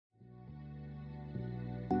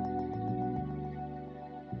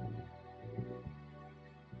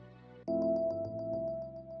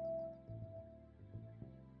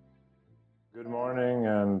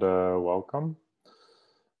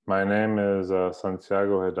My name is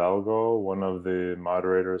Santiago Hidalgo, one of the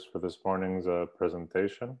moderators for this morning's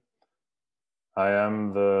presentation. I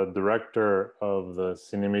am the director of the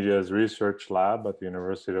Cinemedia's Research Lab at the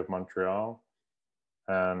University of Montreal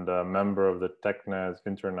and a member of the TechNES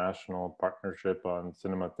International Partnership on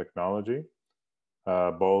Cinema Technology,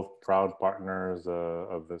 both proud partners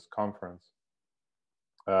of this conference.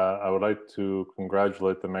 I would like to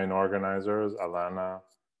congratulate the main organizers, Alana,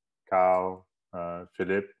 Carl,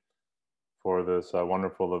 Philippe, for this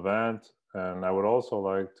wonderful event. And I would also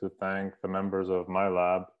like to thank the members of my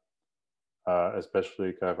lab,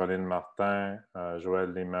 especially Caroline Martin,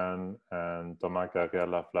 Joël Liman, and Thomas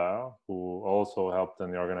Carrière-Lafleur, who also helped in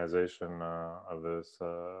the organization of this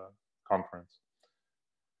conference.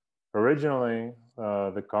 Originally,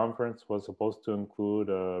 the conference was supposed to include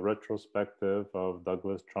a retrospective of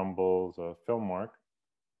Douglas Trumbull's film work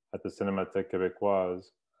at the Cinémathèque Québécoise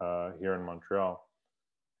here in Montreal.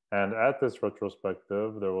 And at this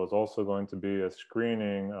retrospective, there was also going to be a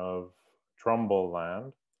screening of Trumbull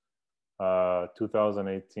Land,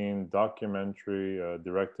 2018 documentary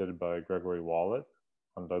directed by Gregory Wallet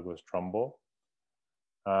on Douglas Trumbull.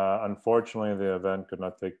 Unfortunately, the event could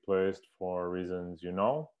not take place for reasons you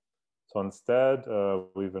know. So instead,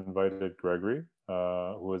 we've invited Gregory,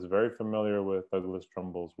 who is very familiar with Douglas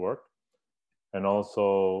Trumbull's work and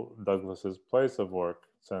also Douglas's place of work,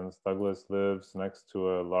 since Douglas lives next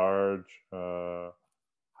to a large,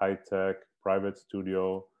 high-tech private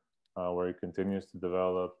studio where he continues to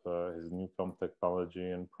develop his new film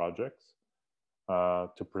technology and projects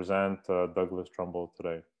to present Douglas Trumbull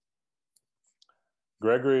today.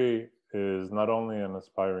 Gregory is not only an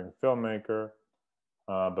aspiring filmmaker,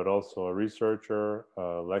 but also a researcher,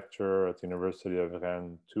 a lecturer at the University of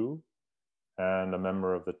Rennes too, and a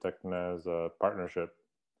member of the TechNES partnership.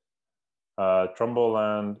 Trumbull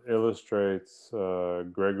Land illustrates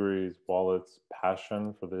Gregory Wallet's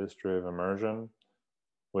passion for the history of immersion,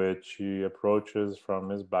 which he approaches from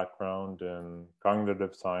his background in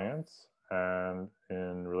cognitive science and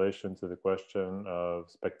in relation to the question of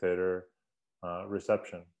spectator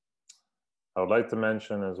reception. I would like to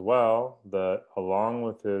mention as well that along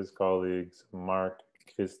with his colleagues Marc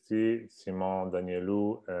Christie, Simon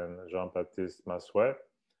Danielou, and Jean-Baptiste Massuet,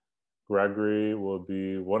 Gregory will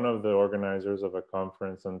be one of the organizers of a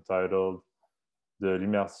conference entitled De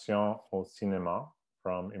l'immersion au cinéma,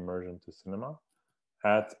 from immersion to cinema,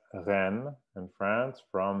 at Rennes in France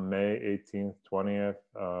from May 18th,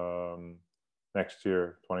 20th next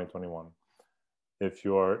year, 2021. If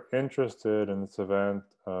you are interested in this event,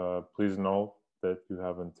 please note that you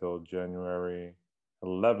have until January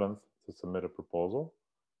 11th to submit a proposal.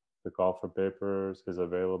 The call for papers is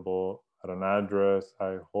available at an address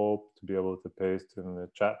I hope to be able to paste in the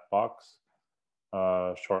chat box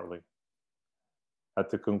shortly.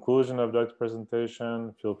 At the conclusion of Doug's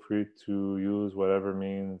presentation, feel free to use whatever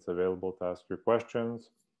means available to ask your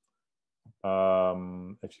questions.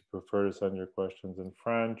 If you prefer to send your questions in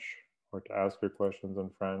French or to ask your questions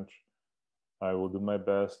in French, I will do my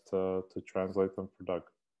best to translate them for Doug.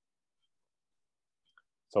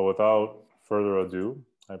 So without further ado,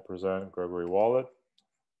 I present Gregory Wallet,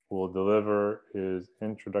 who will deliver his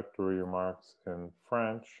introductory remarks in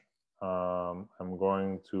French. I'm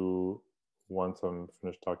going to, once I'm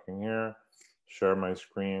finished talking here, share my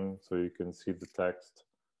screen so you can see the text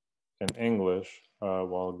in English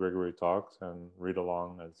while Gregory talks and read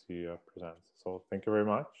along as he presents. So thank you very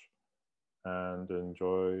much and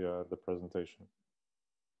enjoy the presentation.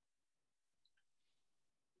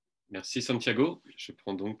 Merci Santiago. Je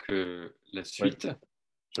prends donc la suite. Oui.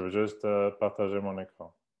 Je veux juste partager mon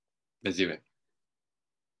écran. Vas-y, ouais.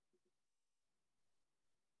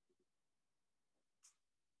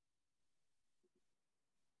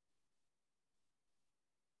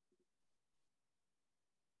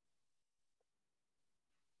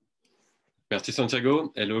 Merci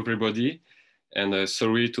Santiago. Hello everybody, and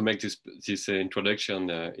sorry to make this introduction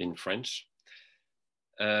in French.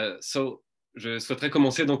 Je souhaiterais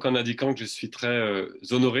commencer donc en indiquant que je suis très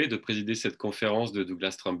honoré de présider cette conférence de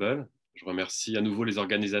Douglas Trumbull. Je remercie à nouveau les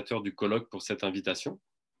organisateurs du colloque pour cette invitation.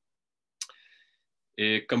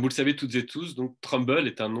 Et comme vous le savez toutes et tous, donc Trumbull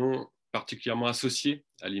est un nom particulièrement associé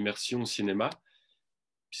à l'immersion au cinéma,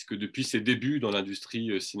 puisque depuis ses débuts dans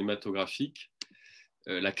l'industrie cinématographique,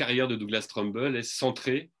 la carrière de Douglas Trumbull est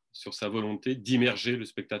centrée sur sa volonté d'immerger le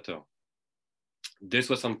spectateur. Dès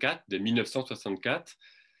 1964,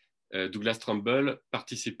 Douglas Trumbull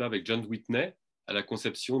participa avec John Whitney à la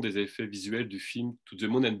conception des effets visuels du film To the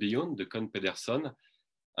Moon and Beyond de Con Pedersen,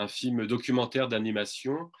 un film documentaire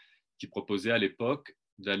d'animation qui proposait à l'époque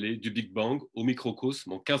d'aller du Big Bang au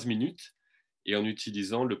microcosme en 15 minutes et en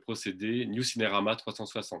utilisant le procédé New Cinerama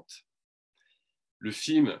 360. Le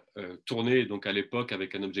film, tourné donc à l'époque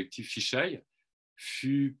avec un objectif fisheye,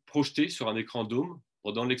 fut projeté sur un écran dôme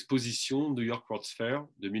pendant l'exposition New York World's Fair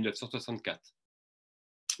de 1964.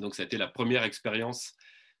 Donc ça a été la première expérience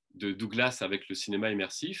de Douglas avec le cinéma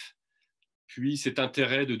immersif. Puis cet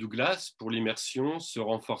intérêt de Douglas pour l'immersion se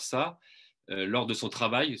renforça lors de son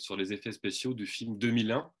travail sur les effets spéciaux du film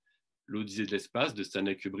 2001, L'Odyssée de l'espace de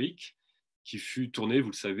Stanley Kubrick, qui fut tourné, vous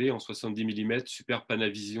le savez, en 70 mm Super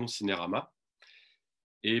Panavision Cinérama.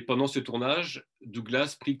 Et pendant ce tournage,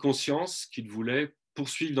 Douglas prit conscience qu'il voulait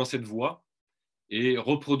poursuivre dans cette voie et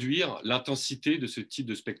reproduire l'intensité de ce type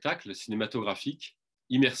de spectacle cinématographique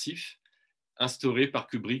immersif instauré par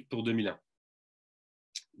Kubrick pour 2001.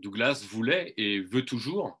 Douglas voulait et veut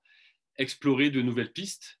toujours explorer de nouvelles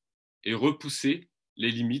pistes et repousser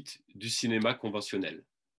les limites du cinéma conventionnel.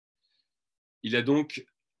 Il a donc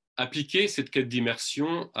appliqué cette quête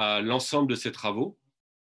d'immersion à l'ensemble de ses travaux,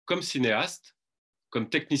 comme cinéaste, comme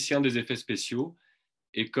technicien des effets spéciaux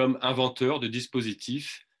et comme inventeur de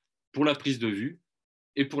dispositifs pour la prise de vue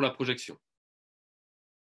et pour la projection.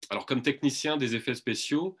 Alors, comme technicien des effets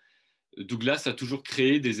spéciaux, Douglas a toujours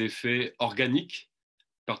créé des effets organiques,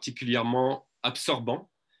 particulièrement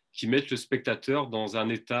absorbants, qui mettent le spectateur dans un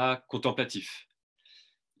état contemplatif.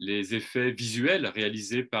 Les effets visuels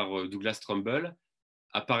réalisés par Douglas Trumbull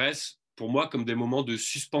apparaissent pour moi comme des moments de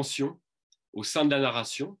suspension au sein de la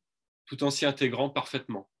narration, tout en s'y intégrant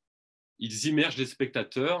parfaitement. Ils immergent les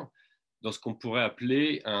spectateurs dans ce qu'on pourrait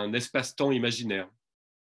appeler un espace-temps imaginaire.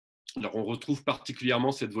 Alors, on retrouve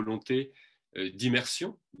particulièrement cette volonté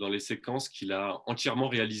d'immersion dans les séquences qu'il a entièrement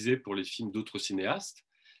réalisées pour les films d'autres cinéastes.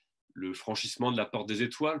 Le franchissement de la porte des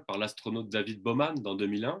étoiles par l'astronaute David Bowman dans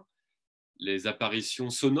 2001, les apparitions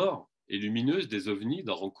sonores et lumineuses des ovnis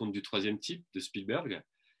dans Rencontre du troisième type de Spielberg,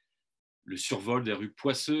 le survol des rues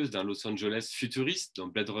poisseuses d'un Los Angeles futuriste dans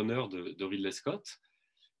Blade Runner de Ridley Scott,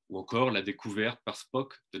 ou encore la découverte par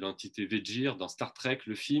Spock de l'entité Vegir dans Star Trek,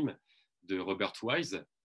 le film de Robert Wise,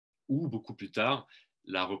 ou beaucoup plus tard,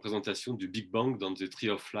 la représentation du Big Bang dans The Tree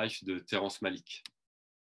of Life de Terrence Malick.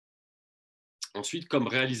 Ensuite, comme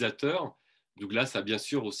réalisateur, Douglas a bien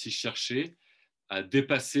sûr aussi cherché à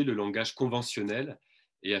dépasser le langage conventionnel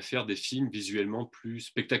et à faire des films visuellement plus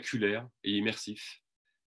spectaculaires et immersifs.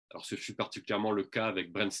 Alors, ce fut particulièrement le cas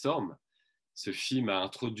avec Brainstorm. Ce film a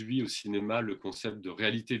introduit au cinéma le concept de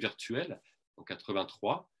réalité virtuelle en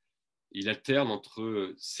 1983. Il alterne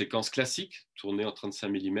entre séquences classiques tournées en 35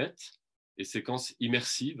 mm et séquences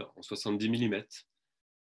immersives en 70 mm.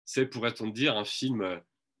 C'est, pourrait-on dire, un film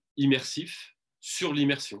immersif sur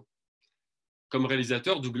l'immersion. Comme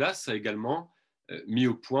réalisateur, Douglas a également mis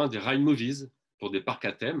au point des ride movies pour des parcs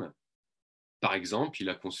à thème. Par exemple, il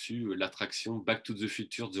a conçu l'attraction Back to the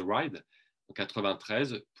Future The Ride en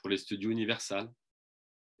 1993 pour les studios Universal.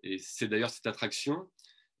 Et c'est d'ailleurs cette attraction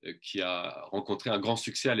qui a rencontré un grand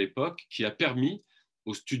succès à l'époque, qui a permis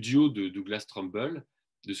au studio de Douglas Trumbull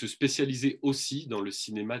de se spécialiser aussi dans le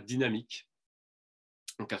cinéma dynamique.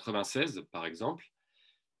 En 1996, par exemple,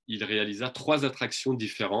 il réalisa 3 attractions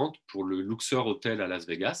différentes pour le Luxor Hotel à Las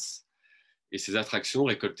Vegas. Et ces attractions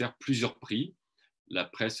récoltèrent plusieurs prix. La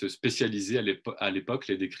presse spécialisée à l'époque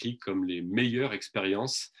les décrit comme les meilleures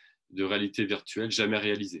expériences de réalité virtuelle jamais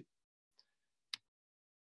réalisées.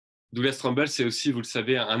 Douglas Trumbull, c'est aussi, vous le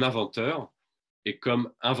savez, un inventeur. Et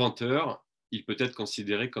comme inventeur, il peut être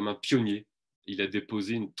considéré comme un pionnier. Il a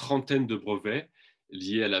déposé une trentaine de brevets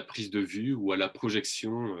liés à la prise de vue ou à la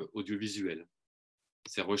projection audiovisuelle.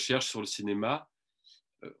 Ses recherches sur le cinéma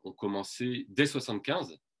ont commencé dès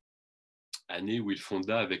 1975, année où il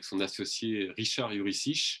fonda avec son associé Richard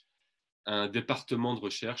Jurisic un département de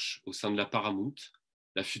recherche au sein de la Paramount,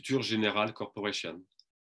 la Future General Corporation.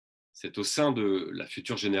 C'est au sein de la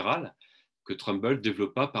Future General que Trumbull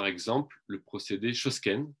développa par exemple le procédé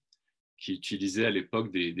Schosken, qui utilisait à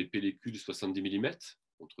l'époque des pellicules 70 mm,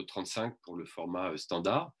 contre 35 pour le format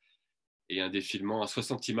standard, et un défilement à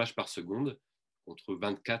 60 images par seconde, contre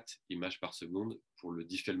 24 images par seconde pour le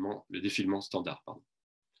défilement standard.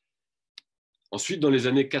 Ensuite, dans les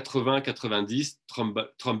années 80-90,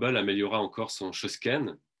 Trumbull améliora encore son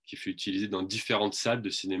Schosken, qui fut utilisé dans différentes salles de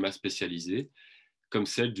cinéma spécialisées, comme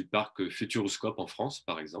celle du parc Futuroscope en France,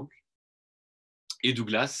 par exemple. Et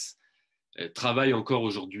Douglas travaille encore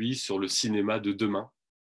aujourd'hui sur le cinéma de demain.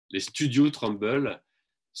 Les studios Trumbull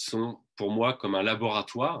sont pour moi comme un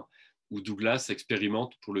laboratoire où Douglas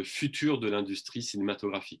expérimente pour le futur de l'industrie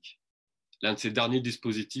cinématographique. L'un de ses derniers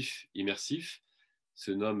dispositifs immersifs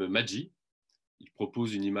se nomme Magi. Il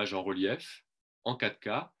propose une image en relief, en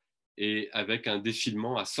 4K, et avec un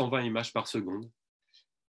défilement à 120 images par seconde.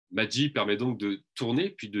 Magi permet donc de tourner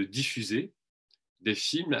puis de diffuser des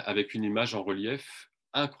films avec une image en relief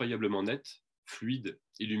incroyablement nette, fluide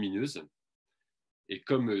et lumineuse. Et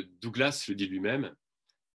comme Douglas le dit lui-même,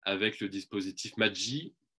 avec le dispositif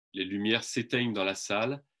Magi, les lumières s'éteignent dans la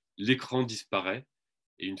salle, l'écran disparaît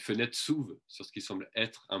et une fenêtre s'ouvre sur ce qui semble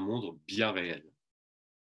être un monde bien réel.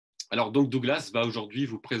 Alors donc Douglas va aujourd'hui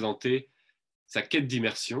vous présenter sa quête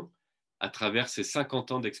d'immersion à travers ses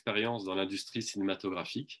 50 ans d'expérience dans l'industrie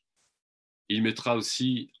cinématographique. Il mettra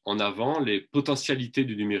aussi en avant les potentialités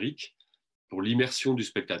du numérique pour l'immersion du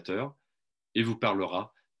spectateur et vous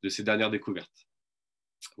parlera de ses dernières découvertes.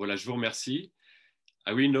 Voilà, je vous remercie.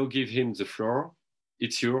 I will now give him the floor.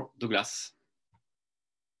 It's your Douglas.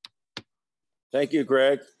 Thank you,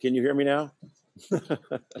 Greg. Can you hear me now?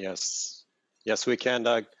 Yes. Yes, we can,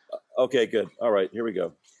 Doug. Okay, good. All right, here we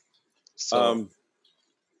go. So,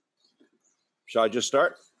 shall I just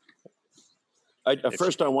start? I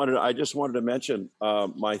just wanted to mention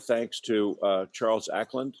my thanks to Charles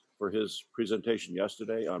Ackland for his presentation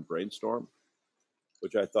yesterday on Brainstorm,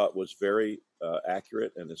 which I thought was very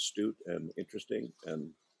accurate and astute and interesting, and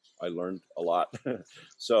I learned a lot.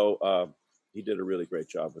 So he did a really great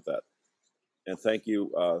job with that. And thank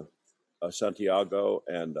you, Santiago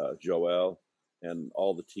and Joel and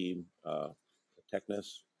all the team,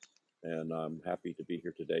 Technis. And I'm happy to be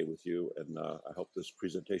here today with you, and I hope this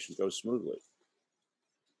presentation goes smoothly.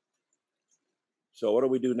 So what do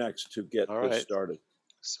we do next to get this started?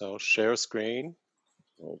 So share screen.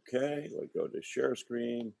 Okay, we go to share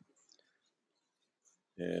screen.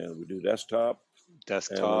 And we do desktop.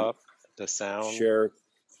 Desktop, the sound. Share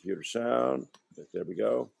computer sound. There we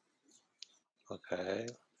go. Okay.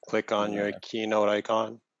 Click on your Keynote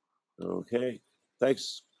icon. Okay,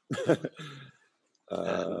 thanks.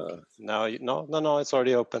 Now, no, it's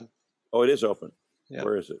already open. Oh, it is open. Yeah.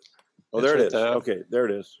 Where is it? Oh, there it is. There. Okay, there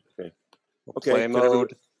it is. Okay. Okay. Play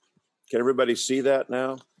mode. Can everybody see that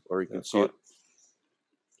now? Or you can see it?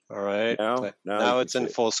 All right. Now it's in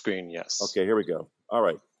full screen, yes. Okay, here we go. All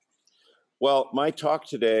right. Well, my talk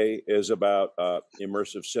today is about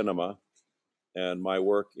immersive cinema and my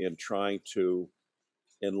work in trying to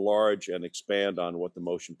enlarge and expand on what the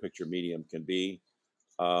motion picture medium can be.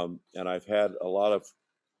 And I've had a lot of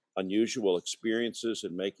unusual experiences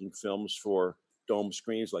in making films for dome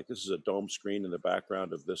screens. Like this is a dome screen in the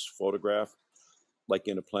background of this photograph, like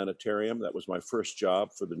in a planetarium. That was my first job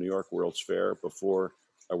for the New York World's Fair before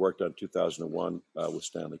I worked on 2001 with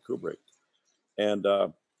Stanley Kubrick. And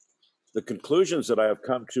the conclusions that I have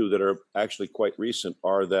come to that are actually quite recent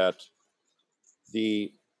are that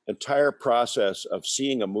the entire process of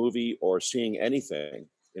seeing a movie or seeing anything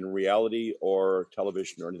in reality or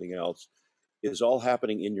television or anything else is all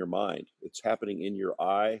happening in your mind. It's happening in your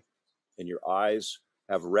eye, and your eyes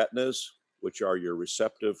have retinas, which are your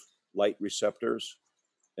receptive light receptors,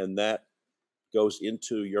 and that goes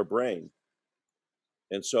into your brain.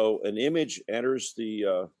 And so an image enters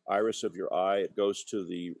the iris of your eye, it goes to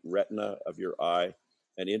the retina of your eye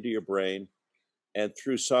and into your brain. And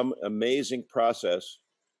through some amazing process,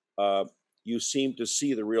 you seem to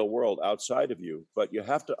see the real world outside of you. But you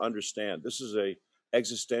have to understand, this is an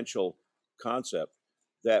existential concept,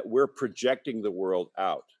 that we're projecting the world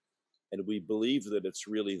out. And we believe that it's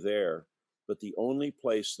really there. But the only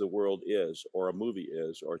place the world is, or a movie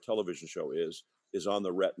is, or a television show is on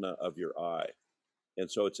the retina of your eye. And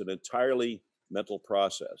so it's an entirely mental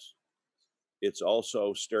process. It's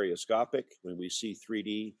also stereoscopic when we see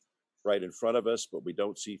 3D right in front of us, but we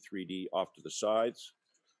don't see 3D off to the sides.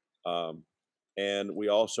 And we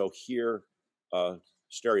also hear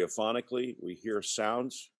stereophonically, we hear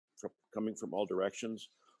sounds coming from all directions.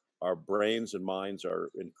 Our brains and minds are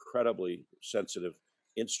incredibly sensitive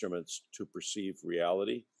instruments to perceive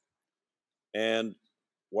reality. And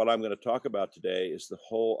what I'm going to talk about today is the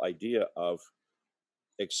whole idea of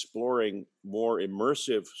exploring more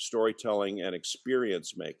immersive storytelling and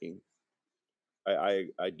experience making. I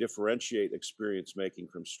differentiate experience making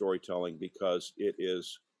from storytelling because it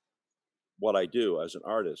is what I do as an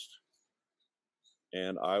artist.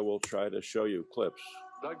 And I will try to show you clips.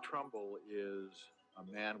 Doug Trumbull is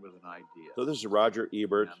a man with an idea. So this is Roger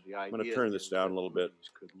Ebert. I'm going to turn this down a little bit.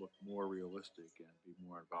 Could look more realistic and be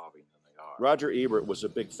more involving than they are. Roger Ebert was a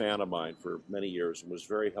big fan of mine for many years and was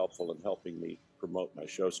very helpful in helping me promote my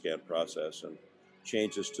show scan process and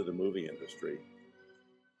changes to the movie industry.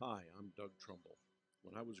 Hi, I'm Doug Trumbull.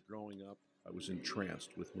 When I was growing up, I was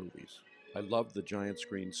entranced with movies. I loved the giant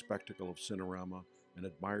screen spectacle of Cinerama and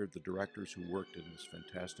admired the directors who worked in this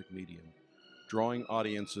fantastic medium, drawing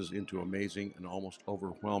audiences into amazing and almost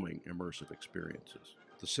overwhelming immersive experiences.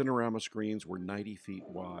 The Cinerama screens were 90 feet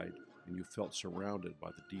wide, and you felt surrounded by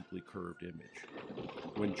the deeply curved image.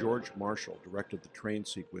 When George Marshall directed the train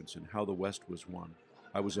sequence in How the West Was Won,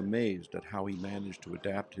 I was amazed at how he managed to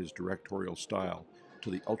adapt his directorial style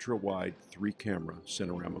to the ultra-wide 3-camera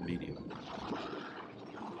Cinerama medium.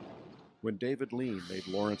 When David Lean made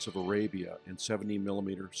Lawrence of Arabia in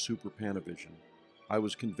 70mm Super Panavision, I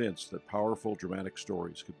was convinced that powerful dramatic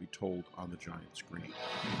stories could be told on the giant screen.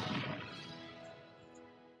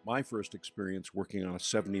 My first experience working on a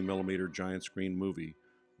 70mm giant screen movie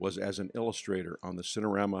was as an illustrator on the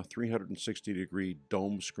Cinerama 360-degree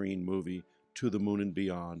dome screen movie To the Moon and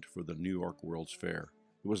Beyond for the New York World's Fair.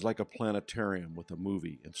 It was like a planetarium with a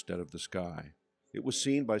movie instead of the sky. It was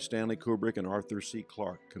seen by Stanley Kubrick and Arthur C.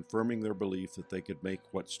 Clarke, confirming their belief that they could make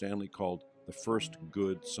what Stanley called the first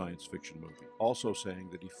good science fiction movie, also saying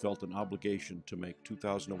that he felt an obligation to make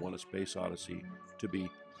 2001: A Space Odyssey to be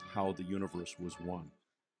how the universe was won.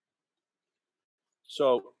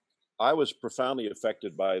 So I was profoundly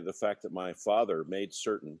affected by the fact that my father made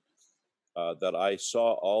certain that I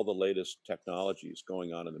saw all the latest technologies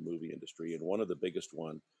going on in the movie industry, and one of the biggest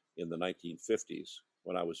one in the 1950s,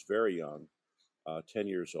 when I was very young, 10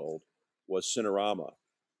 years old, was Cinerama,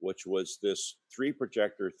 which was this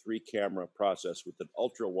 3-projector, 3-camera process with an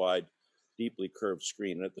ultra-wide, deeply curved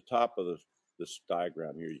screen. And at the top of this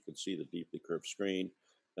diagram here, you can see the deeply curved screen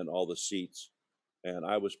and all the seats. And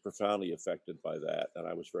I was profoundly affected by that. And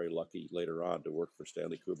I was very lucky later on to work for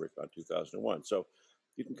Stanley Kubrick on 2001. So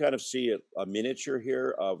you can kind of see a miniature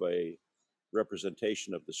here of a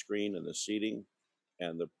representation of the screen and the seating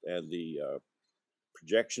and the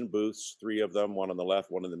projection booths, 3 of them, one on the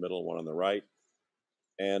left, one in the middle, one on the right.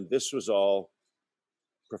 And this was all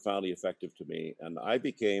profoundly effective to me. And I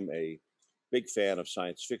became a big fan of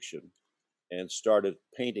science fiction and started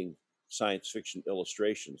painting science fiction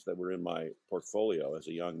illustrations that were in my portfolio as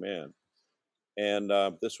a young man. And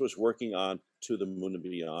this was working on To the Moon and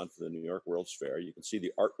Beyond for the New York World's Fair. You can see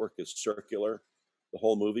the artwork is circular. The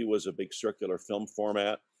whole movie was a big circular film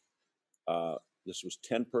format. This was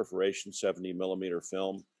 10 perforation, 70mm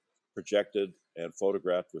film, projected and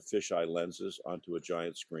photographed with fisheye lenses onto a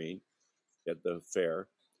giant screen at the fair.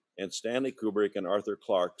 And Stanley Kubrick and Arthur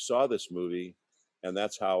Clarke saw this movie, and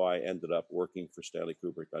that's how I ended up working for Stanley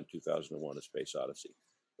Kubrick on 2001: A Space Odyssey.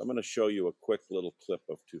 I'm going to show you a quick little clip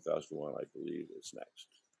of 2001, I believe, is next.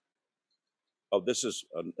 Oh, this is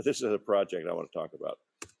a project I want to talk about.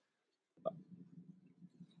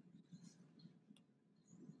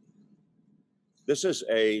 This is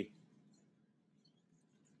a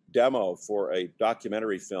demo for a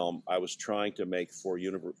documentary film I was trying to make for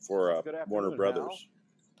Warner Brothers. Hal.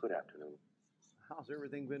 Good afternoon. How's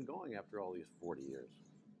everything been going after all these 40 years?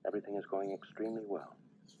 Everything is going extremely well.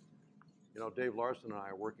 You know, Dave Larson and I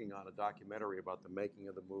are working on a documentary about the making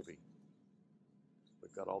of the movie.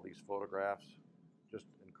 We've got all these photographs, just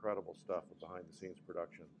incredible stuff of behind-the-scenes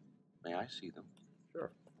production. May I see them?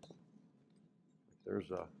 Sure. There's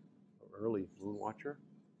an early moon watcher.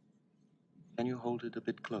 Can you hold it a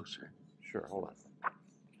bit closer? Sure, hold on.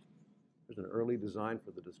 There's an early design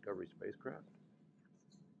for the Discovery spacecraft.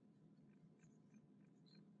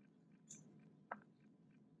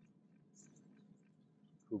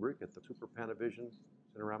 Kubrick at the Super Panavision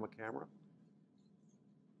Cinerama camera.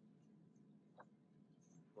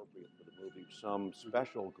 Appropriate for the movie. Some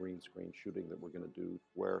special green screen shooting that we're going to do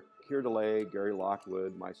where Keir DeLay, Gary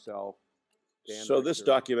Lockwood, myself, Dan So this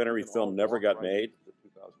Richter, documentary we can film all never walk got right made. into the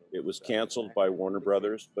 2001 It was Saturday canceled Night by Live Warner movie.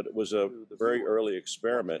 Brothers, but it was a To the very viewer, early what's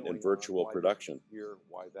experiment in going on, virtual why this production, was here,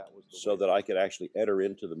 why that was the so way that it I was. could actually enter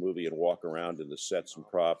into the movie and walk around in the sets and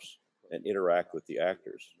props and interact with the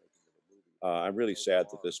actors. I'm really sad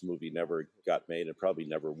that this movie never got made and probably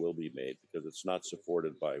never will be made because it's not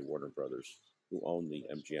supported by Warner Brothers, who own the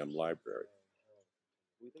MGM library.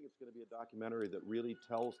 We think it's going to be a documentary that really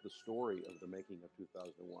tells the story of the making of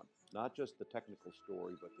 2001. Not just the technical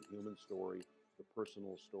story, but the human story, the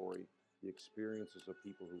personal story, the experiences of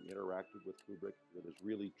people who interacted with Kubrick that is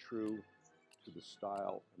really true to the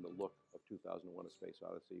style and the look of 2001: A Space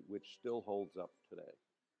Odyssey, which still holds up today.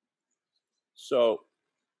 So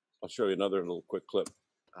I'll show you another little quick clip.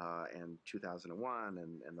 And 2001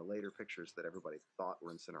 and the later pictures that everybody thought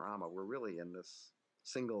were in Cinerama were really in this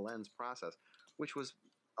single lens process, which was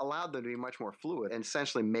allowed them to be much more fluid and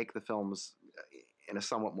essentially make the films in a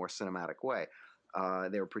somewhat more cinematic way.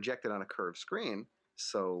 They were projected on a curved screen,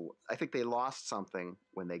 so I think they lost something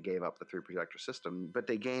when they gave up the 3-projector system, but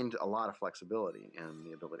they gained a lot of flexibility and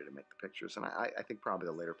the ability to make the pictures. And I think probably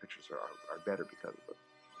the later pictures are better because of it.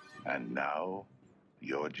 And now,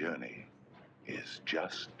 your journey is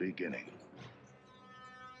just beginning.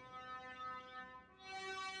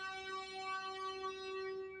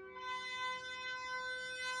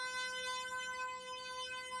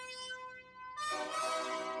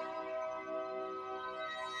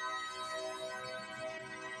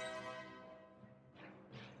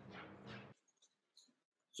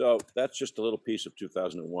 So that's just a little piece of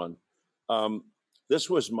 2001. This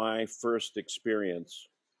was my first experience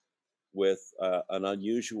with an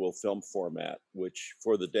unusual film format, which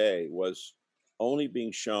for the day was only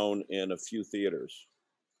being shown in a few theaters.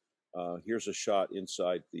 Here's a shot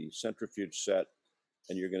inside the centrifuge set,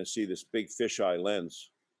 and you're going to see this big fisheye lens.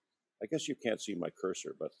 I guess you can't see my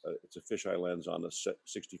cursor, but it's a fisheye lens on a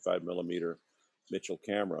 65 millimeter Mitchell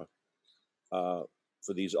camera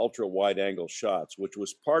for these ultra wide angle shots, which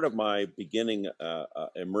was part of my beginning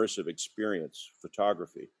immersive experience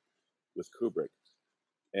photography with Kubrick.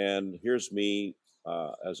 And here's me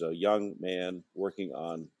as a young man working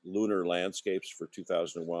on lunar landscapes for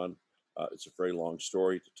 2001. It's a very long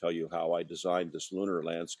story to tell you how I designed this lunar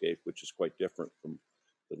landscape, which is quite different from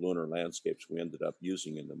the lunar landscapes we ended up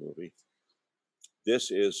using in the movie. This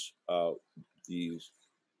is the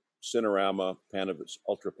Cinerama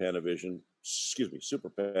Ultra Panavision, Super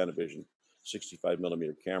Panavision 65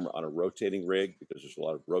 millimeter camera on a rotating rig, because there's a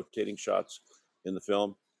lot of rotating shots in the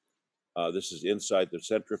film. This is inside the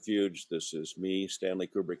centrifuge. This is me, Stanley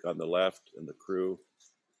Kubrick on the left, and the crew,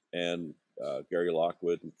 and Gary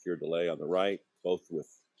Lockwood and Keir DeLay on the right, both with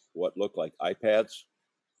what look like iPads,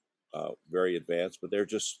 very advanced, but they're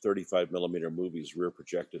just 35 millimeter movies rear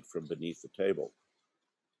projected from beneath the table.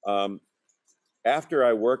 After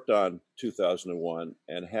I worked on 2001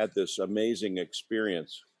 and had this amazing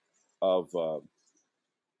experience of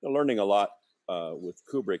learning a lot with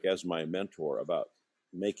Kubrick as my mentor about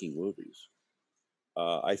making movies,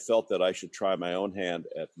 I felt that I should try my own hand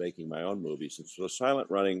at making my own movies. And so Silent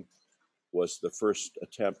Running was the first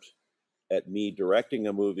attempt at me directing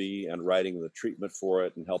a movie and writing the treatment for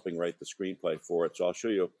it and helping write the screenplay for it. So I'll show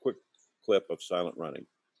you a quick clip of Silent Running.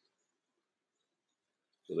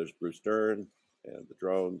 So there's Bruce Dern and the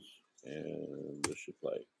drones, and this should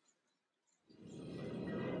play.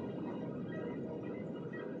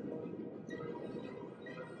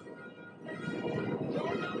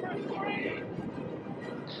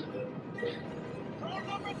 Drone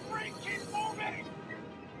number 3, keep moving!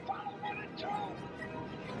 Follow 1 and 2!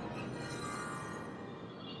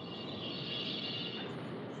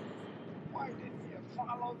 Why didn't you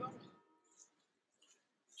follow them?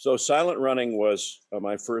 So Silent Running was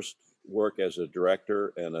my first work as a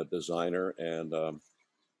director and a designer, and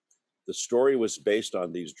the story was based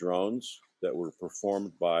on these drones that were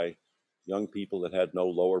performed by young people that had no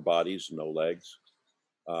lower bodies, no legs.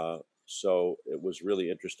 So it was really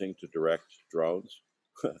interesting to direct drones.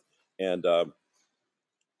 And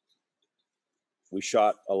we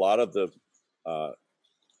shot a lot of the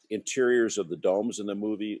interiors of the domes in the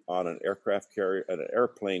movie on an aircraft carrier, an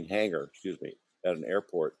airplane hangar, at an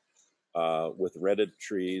airport, with rented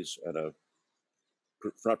trees and a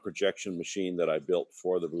front projection machine that I built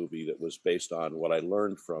for the movie that was based on what I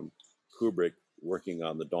learned from Kubrick working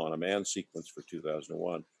on the Dawn of Man sequence for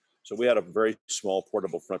 2001. So we had a very small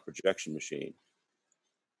portable front projection machine.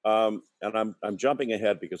 And I'm jumping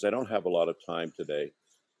ahead because I don't have a lot of time today.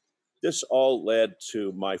 This all led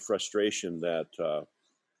to my frustration that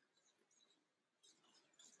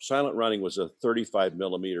Silent Running was a 35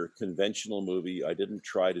 millimeter conventional movie. I didn't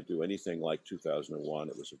try to do anything like 2001.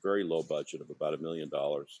 It was a very low budget of about $1 million.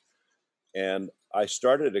 And I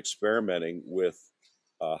started experimenting with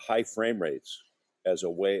high frame rates as a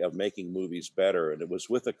way of making movies better. And it was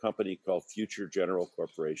with a company called Future General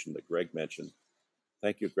Corporation that Greg mentioned.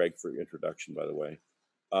 Thank you, Greg, for your introduction, by the way.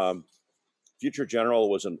 Future General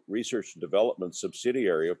was a research and development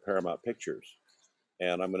subsidiary of Paramount Pictures.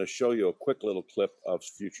 And I'm going to show you a quick little clip of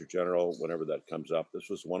Future General whenever that comes up. This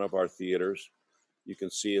was one of our theaters. You can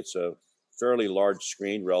see it's a fairly large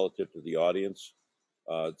screen relative to the audience.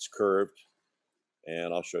 It's curved.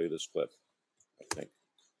 And I'll show you this clip, I think.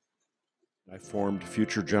 I formed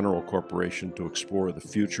Future General Corporation to explore the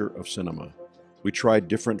future of cinema. We tried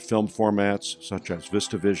different film formats such as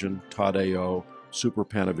VistaVision, Todd AO, Super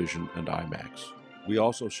Panavision, and IMAX. We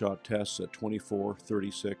also shot tests at 24,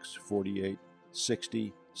 36, 48,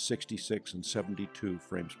 60, 66, and 72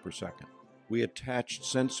 frames per second. We attached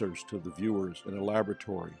sensors to the viewers in a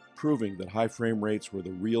laboratory, proving that high frame rates were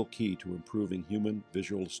the real key to improving human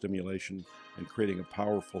visual stimulation and creating a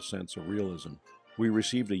powerful sense of realism. We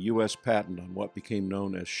received a U.S. patent on what became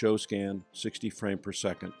known as ShowScan 60 frame per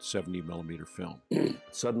second 70 millimeter film.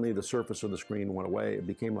 Suddenly the surface of the screen went away. It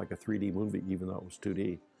became like a 3D movie even though it was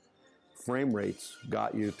 2D. Frame rates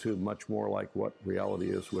got you to much more like what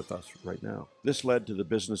reality is with us right now. This led to the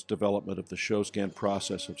business development of the ShowScan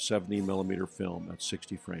process of 70 millimeter film at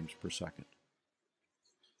 60 frames per second.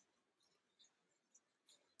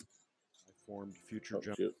 I formed Future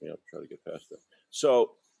General. Yeah, try to get past that.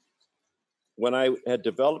 So when I had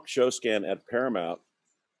developed ShowScan at Paramount,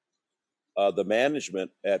 the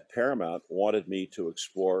management at Paramount wanted me to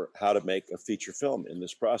explore how to make a feature film in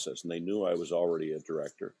this process, and they knew I was already a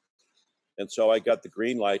director. And so I got the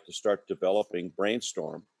green light to start developing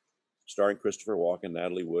Brainstorm, starring Christopher Walken,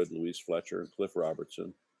 Natalie Wood, Louise Fletcher, and Cliff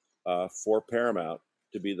Robertson, for Paramount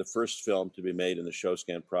to be the first film to be made in the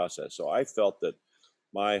ShowScan process. So I felt that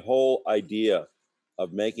my whole idea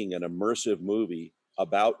of making an immersive movie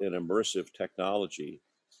about an immersive technology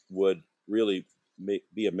would really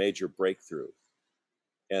be a major breakthrough.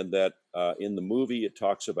 And that in the movie, it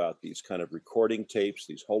talks about these kind of recording tapes,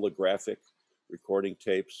 these holographic recording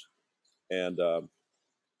tapes, and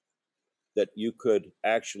that you could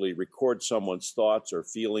actually record someone's thoughts or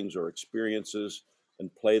feelings or experiences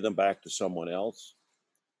and play them back to someone else.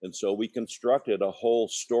 And so we constructed a whole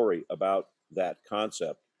story about that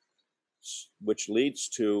concept, which leads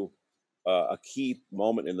to a key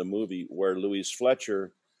moment in the movie where Louise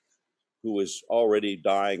Fletcher, who is already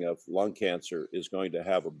dying of lung cancer, is going to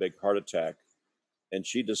have a big heart attack. And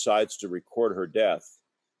she decides to record her death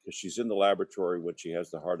because she's in the laboratory when she has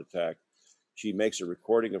the heart attack. She makes a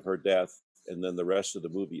recording of her death, and then the rest of the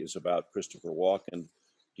movie is about Christopher Walken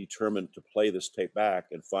determined to play this tape back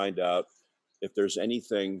and find out if there's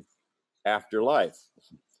anything after life.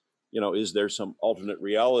 You know, is there some alternate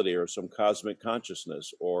reality or some cosmic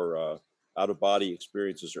consciousness or out-of-body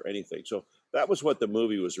experiences or anything? So that was what the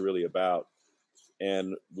movie was really about.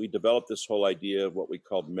 And we developed this whole idea of what we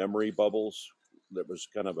called memory bubbles. That was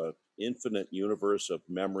kind of an infinite universe of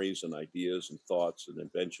memories and ideas and thoughts and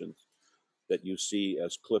inventions that you see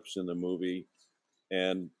as clips in the movie.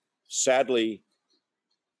 And sadly,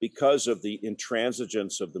 because of the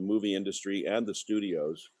intransigence of the movie industry and the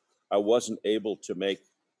studios, I wasn't able to make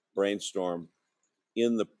Brainstorm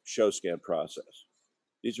in the ShowScan process.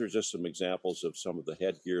 These are just some examples of some of the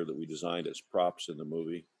headgear that we designed as props in the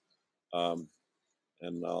movie.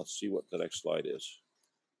 And I'll see what the next slide is.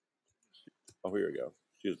 Oh, here we go.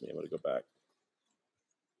 Excuse me, I'm going to go back.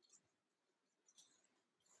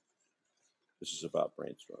 This is about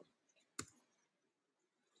Brainstorm.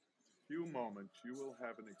 Few moments you will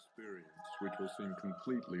have an experience which will seem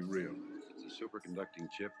completely real. It's a superconducting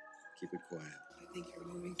chip. Keep it quiet. I think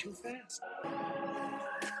you're moving too fast.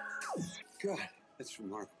 God, that's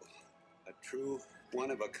remarkable. A true,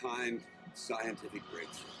 one-of-a-kind scientific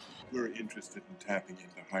breakthrough. We're interested in tapping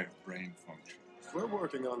into higher brain function. We're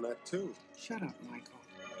working on that too. Shut up, Michael.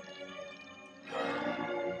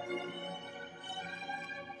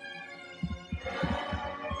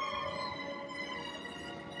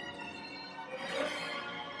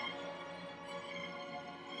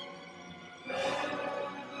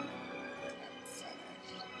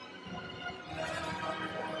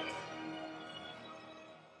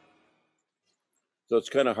 So it's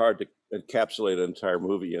kind of hard to encapsulate an entire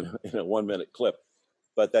movie in a 1 minute clip,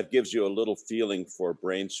 but that gives you a little feeling for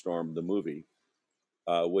Brainstorm, the movie,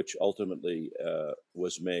 which ultimately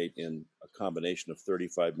was made in a combination of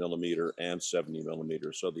 35 millimeter and 70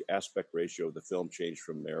 millimeter. So the aspect ratio of the film changed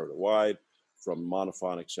from narrow to wide, from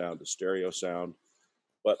monophonic sound to stereo sound.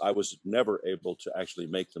 But I was never able to actually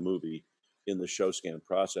make the movie in the ShowScan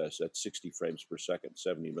process at 60 frames per second,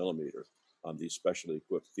 70 millimeter on these specially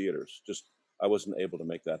equipped theaters. Just I wasn't able to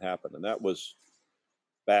make that happen. And that was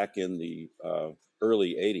back in the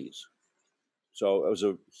early 80s. So it was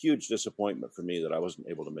a huge disappointment for me that I wasn't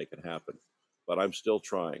able to make it happen. But I'm still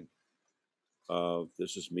trying.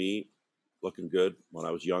 This is me looking good when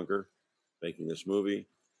I was younger, making this movie.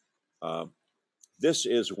 This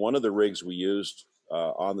is one of the rigs we used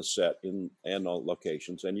on the set and on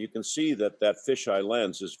locations. And you can see that that fisheye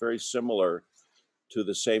lens is very similar to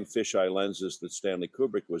the same fisheye lenses that Stanley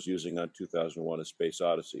Kubrick was using on 2001: A Space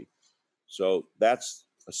Odyssey. So that's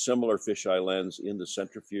a similar fisheye lens in the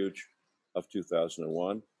centrifuge of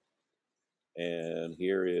 2001. And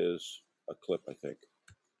here is a clip, I think.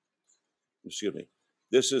 Excuse me.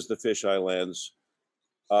 This is the fisheye lens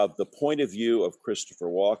of the point of view of Christopher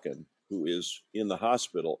Walken, who is in the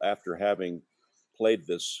hospital after having played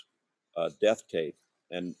this death tape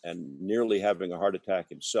and nearly having a heart attack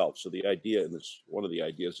himself. So the idea in this, one of the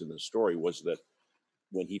ideas in this story was that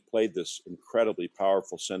when he played this incredibly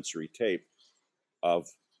powerful sensory tape of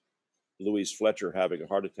Louise Fletcher having a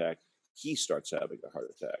heart attack, he starts having a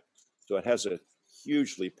heart attack. So it has a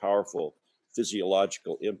hugely powerful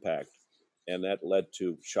physiological impact. And that led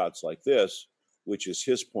to shots like this, which is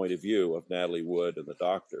his point of view of Natalie Wood and the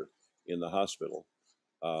doctor in the hospital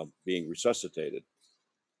being resuscitated.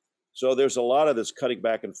 So there's a lot of this cutting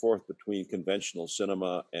back and forth between conventional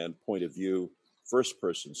cinema and point of view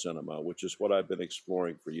first-person cinema, which is what I've been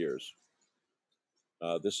exploring for years.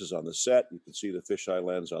 This is on the set. You can see the fisheye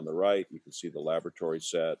lens on the right. You can see the laboratory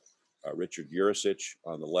set. Richard Urasich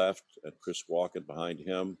on the left and Chris Walken behind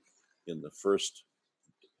him in the first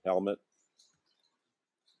helmet.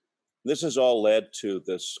 This has all led to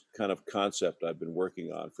this kind of concept I've been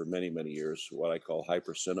working on for many, many years, what I call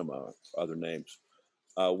hypercinema, other names,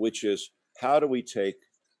 which is how do we take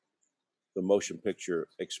the motion picture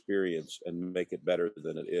experience and make it better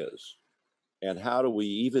than it is? And how do we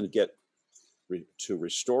even get to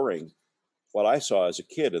restoring what I saw as a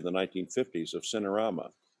kid in the 1950s of Cinerama?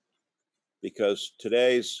 Because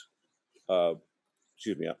today's,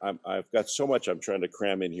 excuse me, I've got so much I'm trying to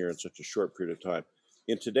cram in here in such a short period of time.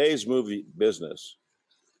 In today's movie business,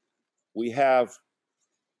 we have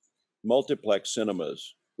multiplex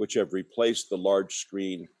cinemas, which have replaced the large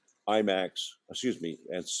screen IMAX,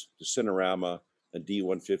 and the Cinerama and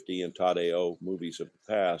D150 and Todd AO movies of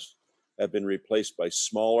the past have been replaced by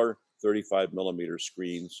smaller 35 millimeter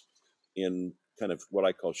screens in kind of what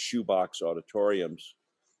I call shoebox auditoriums.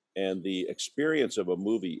 And the experience of a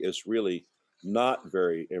movie is really not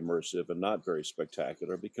very immersive and not very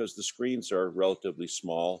spectacular because the screens are relatively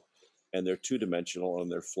small and they're two-dimensional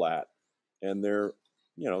and they're flat and they're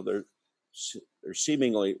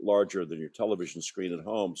seemingly larger than your television screen at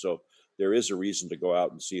home. So there is a reason to go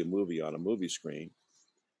out and see a movie on a movie screen.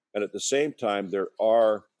 And at the same time, there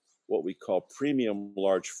are what we call premium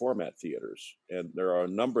large format theaters. And there are a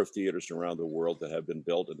number of theaters around the world that have been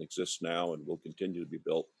built and exist now and will continue to be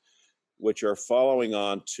built, which are following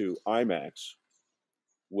on to IMAX,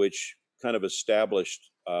 which kind of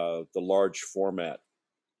established the large format,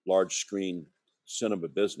 large screen cinema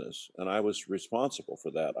business. And I was responsible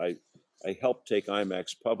for that. I helped take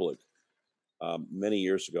IMAX public many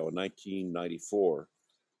years ago in 1994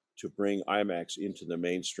 to bring IMAX into the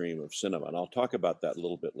mainstream of cinema. And I'll talk about that a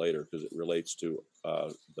little bit later because it relates to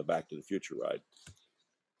the Back to the Future ride.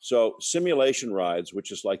 So simulation rides,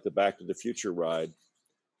 which is like the Back to the Future ride,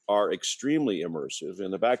 are extremely immersive.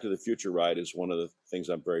 And the Back to the Future ride is one of the things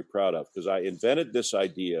I'm very proud of because I invented this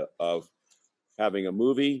idea of having a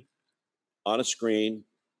movie on a screen,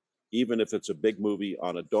 even if it's a big movie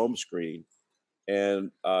on a dome screen,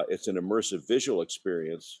 and it's an immersive visual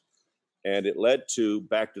experience. And it led to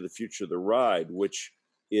Back to the Future, the ride, which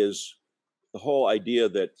is the whole idea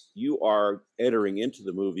that you are entering into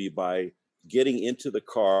the movie by getting into the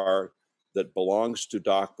car that belongs to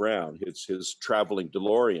Doc Brown. It's his traveling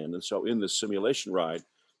DeLorean. And so in the simulation ride,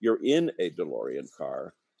 you're in a DeLorean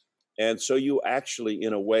car. And so you actually,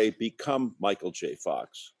 in a way, become Michael J.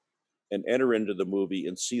 Fox and enter into the movie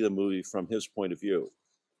and see the movie from his point of view.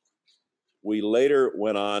 We later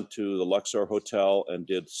went on to the Luxor Hotel and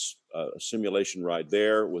did a simulation ride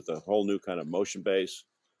there with a whole new kind of motion base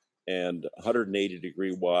and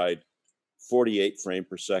 180-degree wide, 48 frame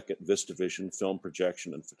per second VistaVision film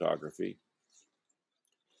projection and photography.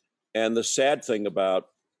 And the sad thing about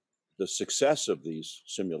the success of these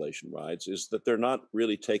simulation rides is that they're not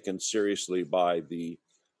really taken seriously by the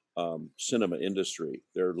cinema industry.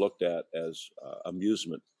 They're looked at as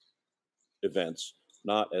amusement events,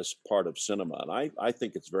 not as part of cinema. And I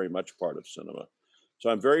think it's very much part of cinema. So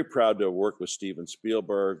I'm very proud to have worked with Steven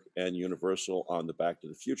Spielberg and Universal on the Back to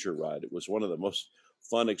the Future ride. It was one of the most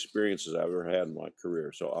fun experiences I've ever had in my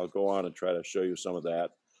career. So I'll go on and try to show you some of that.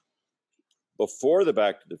 Before the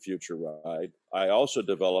Back to the Future ride, I also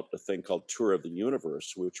developed a thing called Tour of the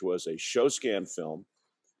Universe, which was a show scan film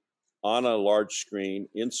on a large screen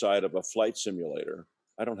inside of a flight simulator.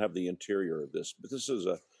 I don't have the interior of this, but this is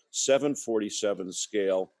a 747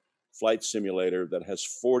 scale flight simulator that has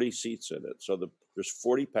 40 seats in it. So there's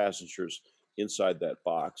 40 passengers inside that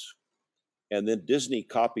box. And then Disney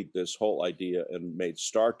copied this whole idea and made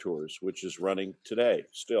Star Tours, which is running today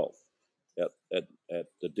still at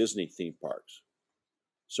the Disney theme parks.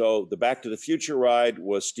 So the Back to the Future ride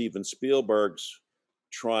was Steven Spielberg's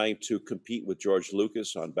trying to compete with George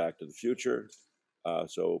Lucas on Back to the Future.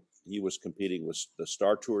 So he was competing with the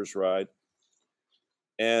Star Tours ride.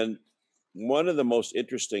 And one of the most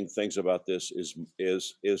interesting things about this is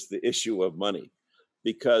the issue of money,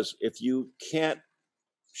 because if you can't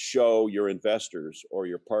show your investors or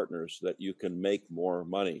your partners that you can make more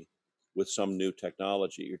money with some new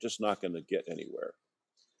technology, you're just not going to get anywhere.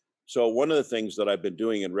 So one of the things that I've been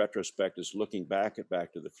doing in retrospect is looking back at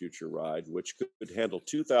Back to the Future ride, which could handle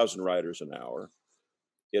 2,000 riders an hour.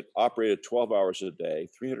 It operated 12 hours a day,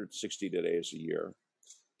 360 days a year.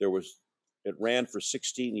 It ran for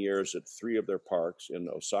 16 years at 3 of their parks in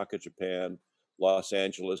Osaka, Japan, Los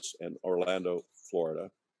Angeles, and Orlando, Florida.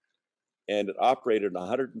 And it operated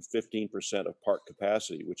 115% of park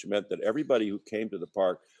capacity, which meant that everybody who came to the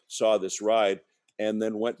park saw this ride and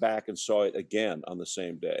then went back and saw it again on the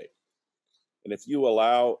same day. And if you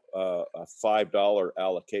allow a $5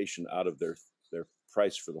 allocation out of their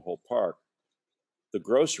price for the whole park, the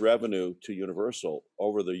gross revenue to Universal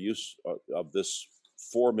over the use of this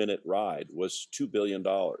 4-minute ride was $2 billion.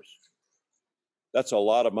 That's a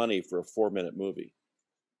lot of money for a 4-minute movie.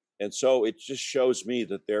 And so it just shows me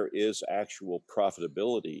that there is actual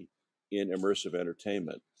profitability in immersive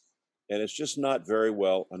entertainment. And it's just not very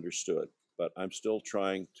well understood, but I'm still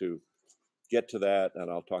trying to get to that,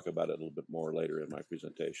 and I'll talk about it a little bit more later in my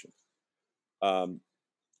presentation.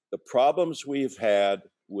 The problems we've had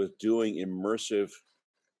with doing immersive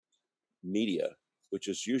media, which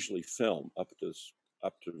is usually film up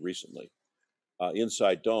to recently,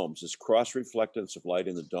 inside domes, is cross-reflectance of light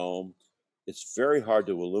in the dome. It's very hard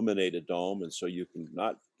to illuminate a dome, and so you can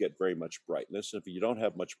not get very much brightness. If you don't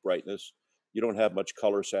have much brightness, you don't have much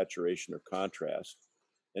color saturation or contrast.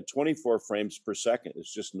 And 24 frames per second is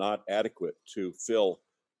just not adequate to fill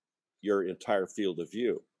your entire field of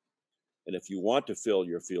view. And if you want to fill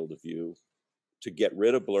your field of view, to get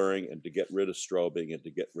rid of blurring and to get rid of strobing and to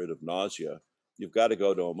get rid of nausea, you've got to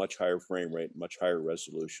go to a much higher frame rate, much higher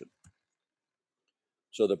resolution.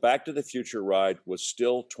 So the Back to the Future ride was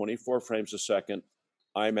still 24 frames a second,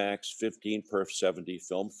 IMAX 15x70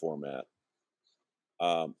 film format.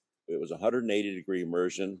 It was 180-degree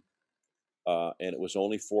immersion, and it was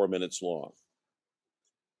only 4 minutes long.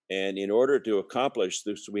 And in order to accomplish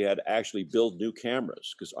this, we had to actually build new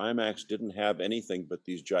cameras because IMAX didn't have anything but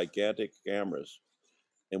these gigantic cameras.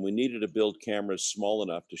 And we needed to build cameras small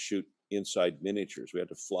enough to shoot inside miniatures. We had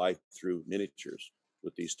to fly through miniatures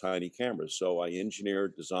with these tiny cameras. So I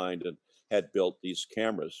engineered, designed, and had built these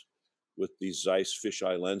cameras with these Zeiss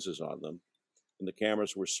fisheye lenses on them. And the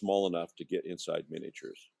cameras were small enough to get inside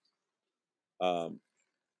miniatures.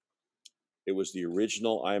 It was the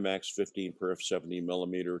original IMAX 15x70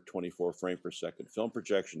 millimeter, 24 frame per second film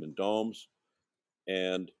projection in domes.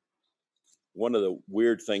 And one of the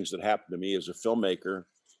weird things that happened to me as a filmmaker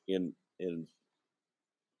in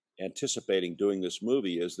anticipating doing this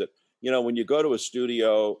movie is that, you know, when you go to a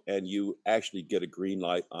studio and you actually get a green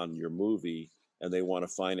light on your movie and they want to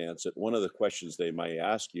finance it, one of the questions they might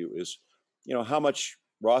ask you is, you know, how much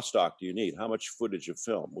raw stock do you need? How much footage of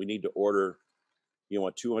film? We need to order, you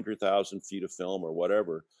want 200,000 feet of film or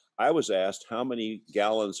whatever. I was asked how many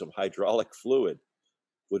gallons of hydraulic fluid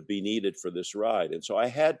would be needed for this ride. And so I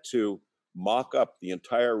had to mock up the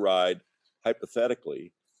entire ride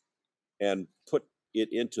hypothetically and put it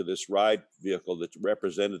into this ride vehicle that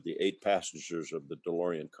represented the 8 passengers of the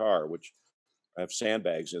DeLorean car, which I have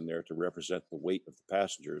sandbags in there to represent the weight of the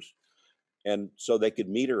passengers. And so they could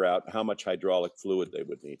meter out how much hydraulic fluid they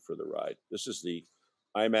would need for the ride. This is the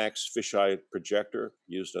IMAX fisheye projector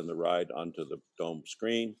used on the ride onto the dome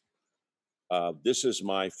screen. This is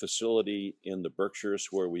my facility in the Berkshires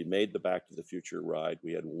where we made the Back to the Future ride.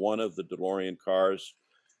 We had one of the DeLorean cars.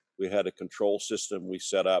 We had a control system we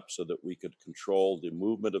set up so that we could control the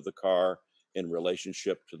movement of the car in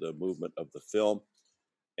relationship to the movement of the film.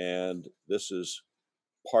 And this is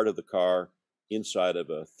part of the car inside of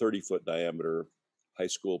a 30-foot diameter high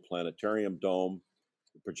school planetarium dome.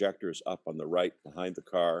 The projector is up on the right behind the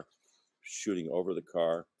car, shooting over the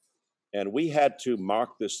car. And we had to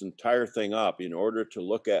mock this entire thing up in order to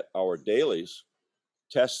look at our dailies,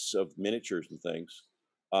 tests of miniatures and things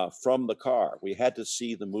from the car. We had to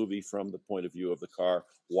see the movie from the point of view of the car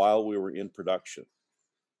while we were in production.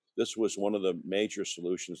 This was one of the major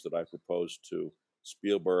solutions that I proposed to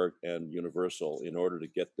Spielberg and Universal in order to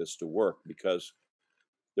get this to work, because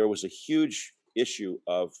there was a huge issue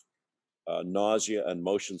of nausea and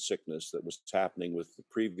motion sickness that was happening with the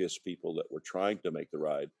previous people that were trying to make the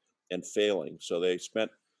ride and failing. So they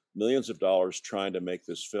spent millions of dollars trying to make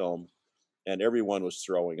this film, and everyone was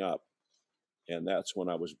throwing up. And that's when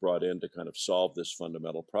I was brought in to kind of solve this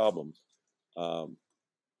fundamental problem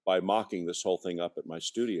by mocking this whole thing up at my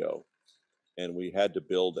studio. And we had to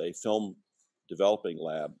build a film developing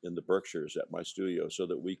lab in the Berkshires at my studio so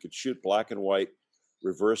that we could shoot black and white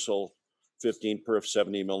reversal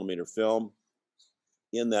 15x70 millimeter film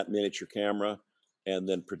in that miniature camera and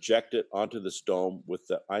then project it onto this dome with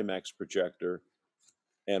the IMAX projector.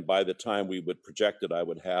 And by the time we would project it, I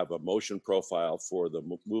would have a motion profile for the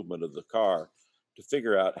movement of the car to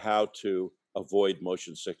figure out how to avoid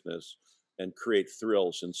motion sickness and create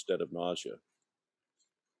thrills instead of nausea.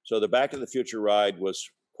 So the Back to the Future ride was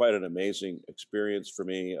quite an amazing experience for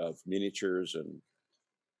me of miniatures and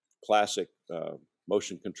classic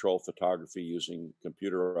motion control photography using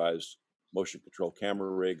computerized motion control camera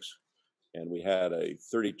rigs. And we had a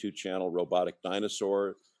 32-channel robotic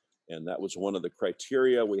dinosaur. And that was one of the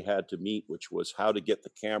criteria we had to meet, which was how to get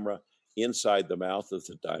the camera inside the mouth of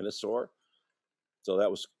the dinosaur. So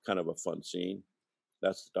that was kind of a fun scene.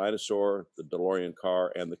 That's the dinosaur, the DeLorean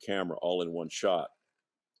car, and the camera all in one shot.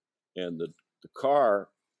 And the car,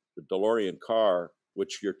 the DeLorean car,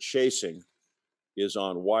 which you're chasing, is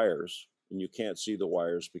on wires, and you can't see the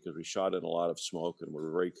wires because we shot in a lot of smoke and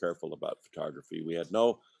we're very careful about photography. We had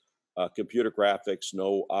no computer graphics,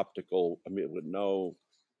 no optical, with no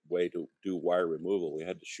way to do wire removal. We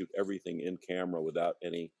had to shoot everything in camera without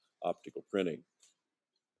any optical printing.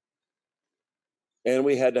 And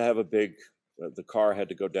we had to have a big, the car had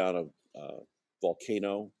to go down a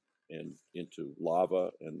volcano and into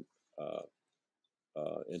lava and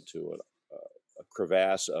into a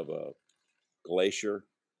crevasse of a glacier.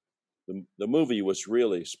 The movie was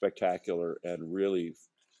really spectacular and really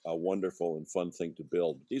a wonderful and fun thing to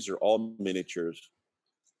build. These are all miniatures.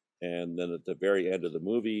 And then at the very end of the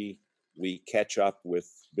movie, we catch up with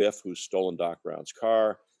Biff, who's stolen Doc Brown's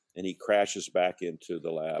car, and he crashes back into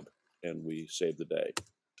the lab, and we save the day. It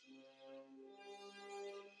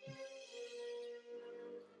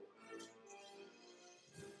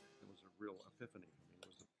was a real epiphany.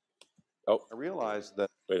 I realized that.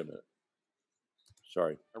 Wait a minute.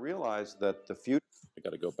 Sorry. I realized that the future. I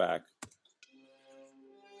got to go back.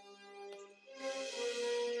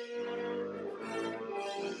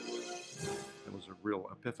 It was a real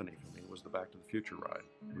epiphany for me. Was the Back to the Future ride,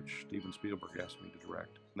 which Steven Spielberg asked me to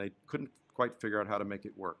direct. And they couldn't quite figure out how to make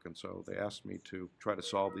it work, and so they asked me to try to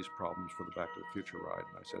solve these problems for the Back to the Future ride.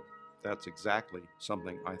 And I said, that's exactly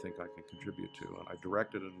something I think I can contribute to. And I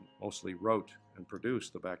directed and mostly wrote and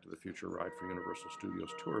produced the Back to the Future ride for Universal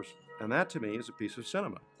Studios Tours. And that, to me, is a piece of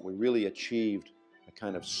cinema. We really achieved a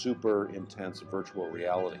kind of super intense virtual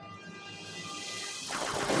reality.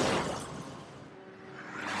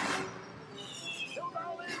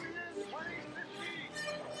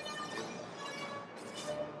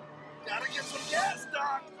 Gotta get some gas,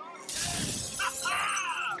 Doc!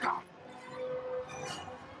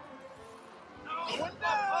 Going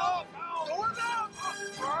down! Going down!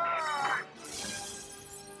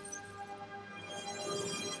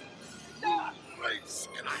 Doc! Great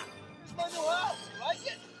Scott! Here's my new house. You like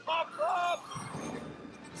it? Pop up!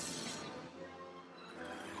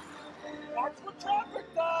 Watch for traffic,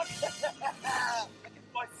 Doc! I can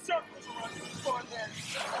fly circles around your forehead.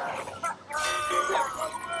 Out my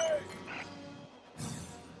way!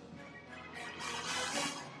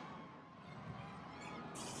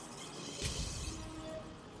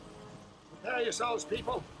 Prepare yourselves,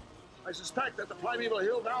 people. I suspect that the Primeval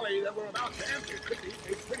Hill Valley that we're about to enter could be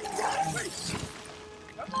a pretty rough place.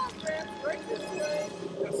 Come on, man, break this way.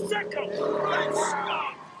 The second! Let's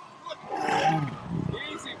stop!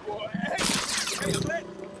 Easy, boy. Hey, let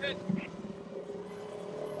it.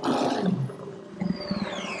 Watch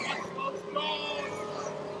those doors!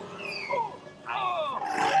 Oh! Oh!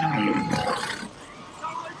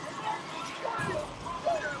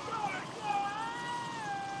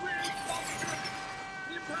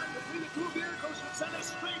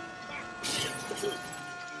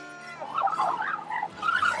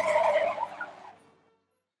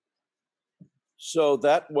 So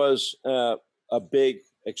that was a big,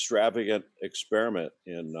 extravagant experiment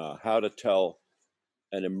in how to tell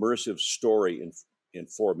an immersive story in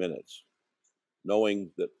 4 minutes,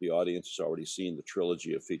 knowing that the audience has already seen the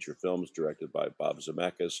trilogy of feature films directed by Bob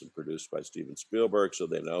Zemeckis and produced by Steven Spielberg, so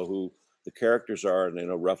they know who the characters are and they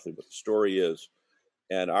know roughly what the story is.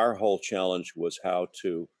 And our whole challenge was how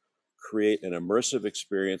to create an immersive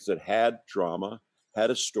experience that had drama,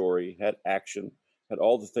 had a story, had action, had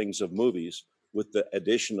all the things of movies, with the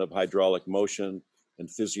addition of hydraulic motion and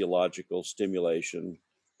physiological stimulation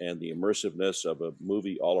and the immersiveness of a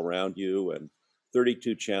movie all around you and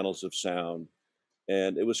 32 channels of sound.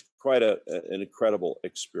 And it was quite an incredible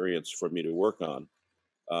experience for me to work on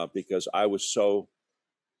because I was so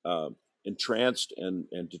entranced and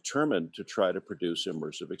determined to try to produce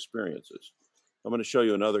immersive experiences. I'm going to show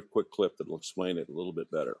you another quick clip that will explain it a little bit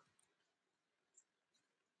better.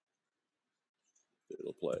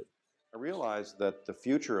 It'll play. I realized that the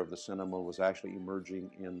future of the cinema was actually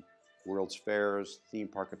emerging in World's Fairs, theme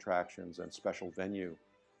park attractions, and special venue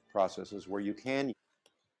processes where you can...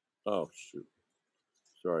 Oh, shoot.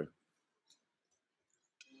 Sorry.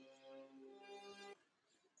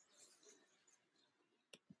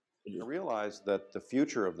 I realized that the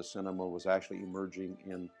future of the cinema was actually emerging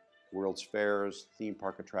in World's Fairs, theme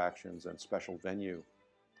park attractions, and special venue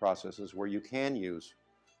processes where you can use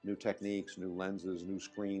new techniques, new lenses, new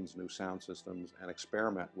screens, new sound systems, and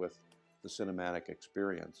experiment with the cinematic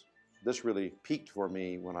experience. This really peaked for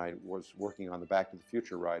me when I was working on the Back to the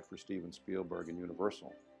Future ride for Steven Spielberg and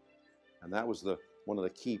Universal. And that was one of the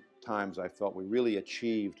key times I felt we really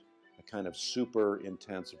achieved a kind of super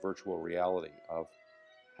intense virtual reality of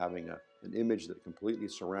having an image that completely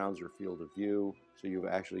surrounds your field of view. So you've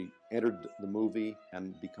actually entered the movie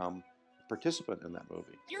and become a participant in that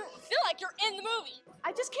movie. You feel like you're in the movie.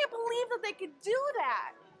 I just can't believe that they could do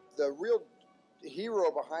that. The real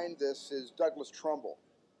hero behind this is Douglas Trumbull,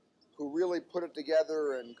 who really put it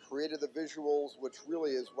together and created the visuals, which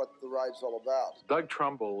really is what the ride's all about. Doug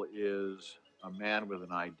Trumbull is a man with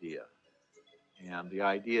an idea. And the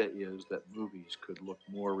idea is that movies could look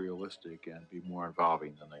more realistic and be more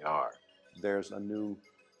involving than they are. There's a new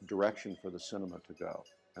direction for the cinema to go.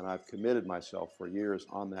 And I've committed myself for years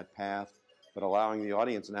on that path, but allowing the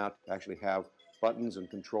audience now to actually have buttons and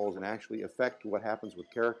controls and actually affect what happens with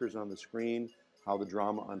characters on the screen, how the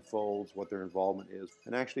drama unfolds, what their involvement is,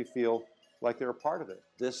 and actually feel like they're a part of it.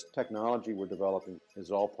 This technology we're developing is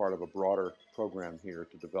all part of a broader program here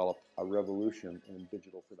to develop a revolution in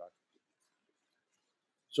digital production.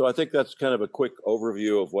 So I think that's kind of a quick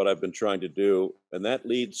overview of what I've been trying to do, and that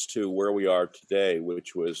leads to where we are today,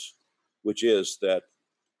 which is that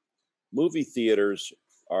movie theaters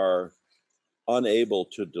are unable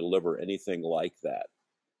to deliver anything like that.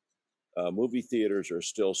 Movie theaters are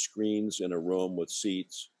still screens in a room with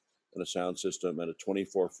seats and a sound system and a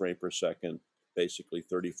 24 frame per second, basically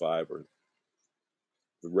 35 or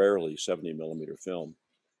rarely 70 millimeter film.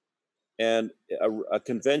 And a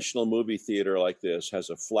conventional movie theater like this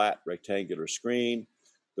has a flat rectangular screen.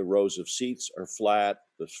 The rows of seats are flat.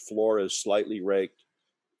 The floor is slightly raked.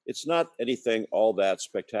 It's not anything all that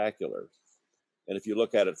spectacular. And if you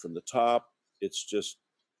look at it from the top, it's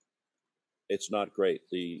not great.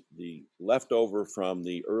 The leftover from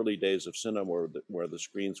the early days of cinema where the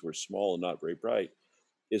screens were small and not very bright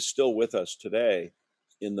is still with us today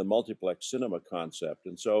in the multiplex cinema concept.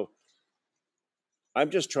 And so I'm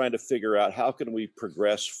just trying to figure out how can we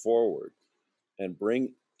progress forward and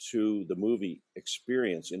bring to the movie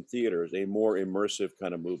experience in theaters a more immersive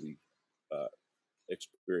kind of movie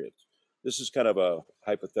experience. This is kind of a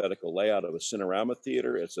hypothetical layout of a Cinerama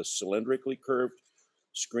theater. It's a cylindrically curved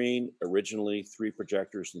screen, originally 3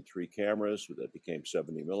 projectors and 3 cameras that became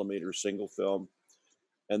 70 millimeter single film.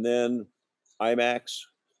 And then IMAX,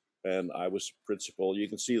 and I was principal. You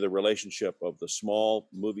can see the relationship of the small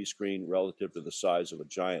movie screen relative to the size of a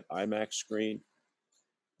giant IMAX screen.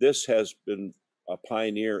 This has been a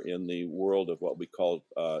pioneer in the world of what we call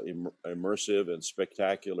immersive and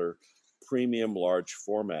spectacular premium large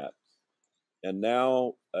format. And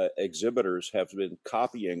now exhibitors have been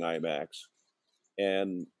copying IMAX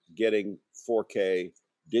and getting 4K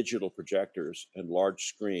digital projectors and large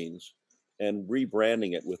screens and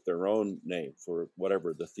rebranding it with their own name for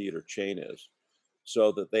whatever the theater chain is,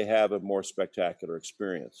 so that they have a more spectacular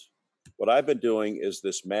experience. What I've been doing is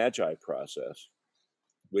this Magi process,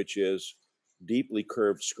 which is deeply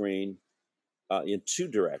curved screen in 2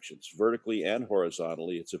 directions, vertically and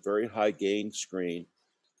horizontally. It's a very high gain screen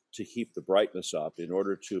to keep the brightness up in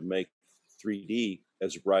order to make 3D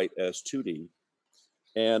as bright as 2D.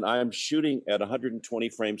 And I'm shooting at 120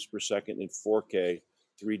 frames per second in 4K,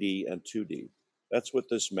 3D, and 2D. That's what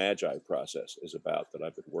this Magi process is about that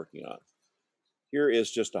I've been working on. Here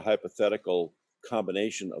is just a hypothetical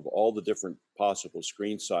combination of all the different possible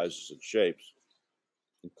screen sizes and shapes,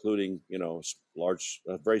 including,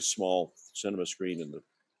 a very small cinema screen in the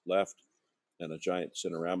left and a giant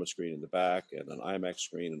Cinerama screen in the back and an IMAX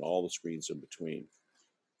screen and all the screens in between.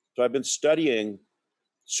 So I've been studying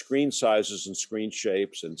screen sizes and screen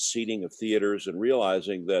shapes and seating of theaters and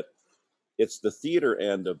realizing that it's the theater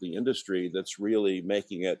end of the industry that's really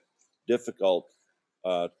making it difficult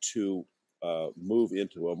to move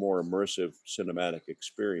into a more immersive cinematic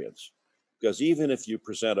experience. Because even if you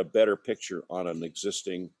present a better picture on an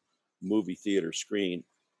existing movie theater screen,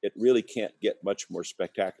 it really can't get much more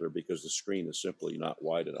spectacular because the screen is simply not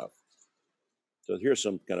wide enough. So here's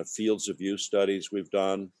some kind of fields of view studies we've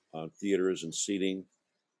done on theaters and seating.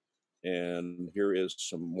 And here is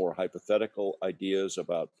some more hypothetical ideas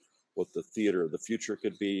about what the theater of the future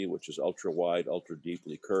could be, which is ultra wide, ultra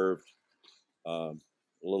deeply curved, a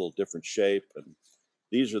little different shape. And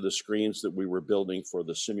these are the screens that we were building for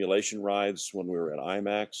the simulation rides when we were at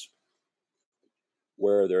IMAX,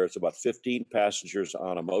 where there's about 15 passengers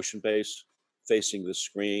on a motion base facing the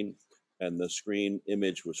screen. And the screen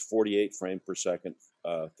image was 48 frames per second,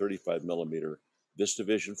 35 millimeter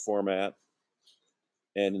VistaVision format.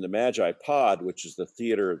 And in the Magi Pod, which is the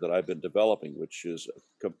theater that I've been developing, which is a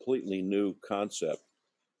completely new concept,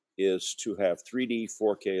 is to have 3D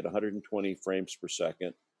 4K at 120 frames per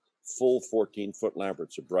second, full 14-foot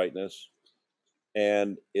Lamberts of brightness.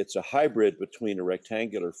 And it's a hybrid between a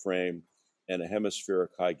rectangular frame and a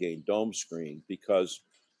hemispheric high-gain dome screen, because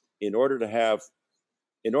in order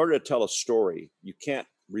to tell a story, you can't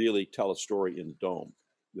really tell a story in dome.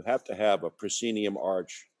 You have to have a proscenium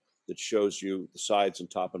arch that shows you the sides and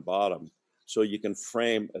top and bottom, so you can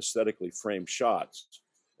aesthetically frame shots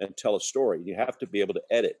and tell a story. You have to be able to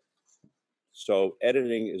edit. So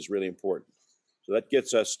editing is really important. So that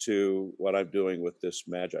gets us to what I'm doing with this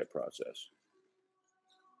Magi process.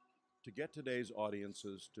 To get today's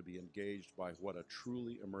audiences to be engaged by what a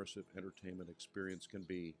truly immersive entertainment experience can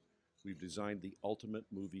be, we've designed the ultimate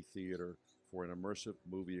movie theater for an immersive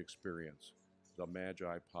movie experience, the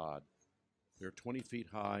Magi Pod. They're 20 feet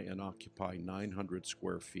high and occupy 900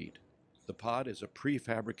 square feet. The pod is a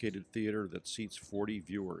prefabricated theater that seats 40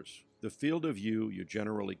 viewers. The field of view you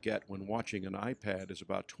generally get when watching an iPad is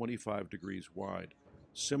about 25 degrees wide,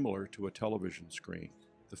 similar to a television screen.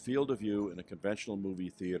 The field of view in a conventional movie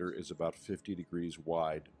theater is about 50 degrees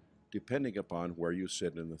wide, depending upon where you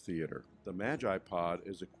sit in the theater. The Magi Pod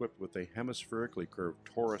is equipped with a hemispherically curved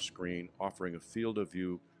torus screen offering a field of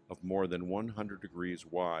view of more than 100 degrees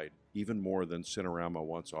wide, even more than Cinerama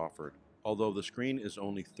once offered. Although the screen is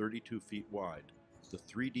only 32 feet wide, the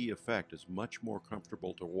 3D effect is much more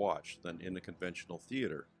comfortable to watch than in a conventional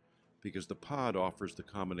theater because the pod offers the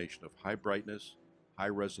combination of high brightness, high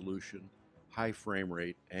resolution, high frame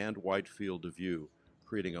rate, and wide field of view,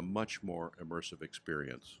 creating a much more immersive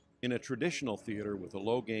experience. In a traditional theater with a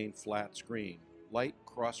low-gain flat screen, light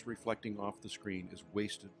cross-reflecting off the screen is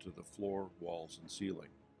wasted to the floor, walls, and ceiling.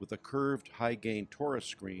 With a curved high-gain torus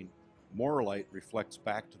screen, more light reflects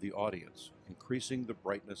back to the audience, increasing the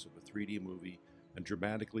brightness of a 3D movie and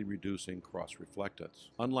dramatically reducing cross-reflectance.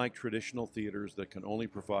 Unlike traditional theaters that can only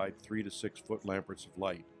provide 3 to 6 foot lamperts of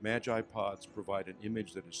light, Magi Pods provide an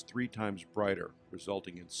image that is 3 times brighter,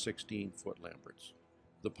 resulting in 16 foot lamperts.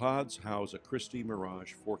 The pods house a Christie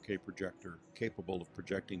Mirage 4K projector capable of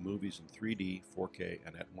projecting movies in 3D, 4K,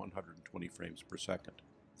 and at 120 frames per second.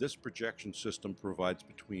 This projection system provides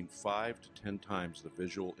between 5 to 10 times the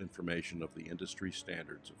visual information of the industry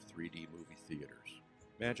standards of 3D movie theaters.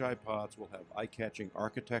 Magi Pods will have eye-catching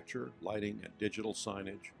architecture, lighting, and digital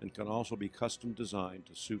signage, and can also be custom designed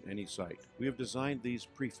to suit any site. We have designed these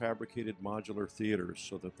prefabricated modular theaters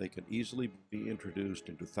so that they can easily be introduced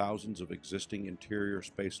into thousands of existing interior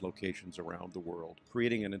space locations around the world,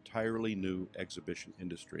 creating an entirely new exhibition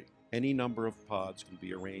industry. Any number of pods can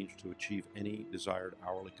be arranged to achieve any desired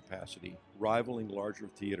hourly capacity, rivaling larger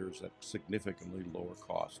theaters at significantly lower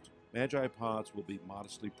cost. Magi Pods will be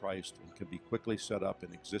modestly priced and can be quickly set up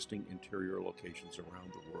in existing interior locations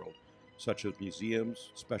around the world, such as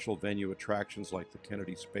museums, special venue attractions like the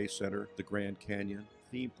Kennedy Space Center, the Grand Canyon,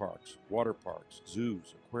 theme parks, water parks,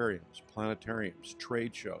 zoos, aquariums, planetariums,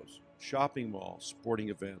 trade shows, shopping malls, sporting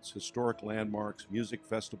events, historic landmarks, music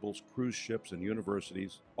festivals, cruise ships, and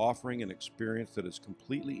universities, offering an experience that is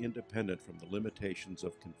completely independent from the limitations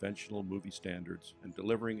of conventional movie standards and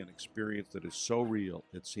delivering an experience that is so real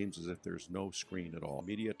it seems as if there's no screen at all.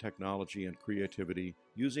 Media technology and creativity,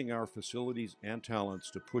 using our facilities and talents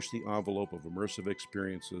to push the envelope of immersive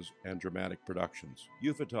experiences and dramatic productions.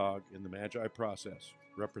 Ufotog in the Magi process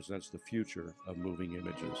represents the future of moving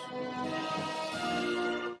images.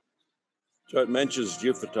 So it mentions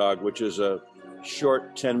Ufotog, which is a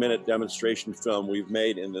short 10-minute demonstration film we've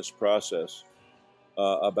made in this process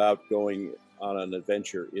about going on an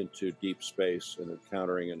adventure into deep space and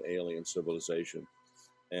encountering an alien civilization.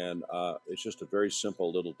 And it's just a very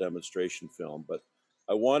simple little demonstration film. But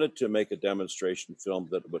I wanted to make a demonstration film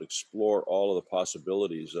that would explore all of the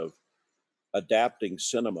possibilities of adapting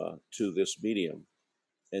cinema to this medium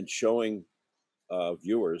and showing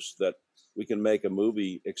viewers that we can make a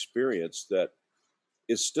movie experience that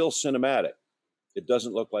is still cinematic. It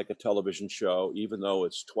doesn't look like a television show, even though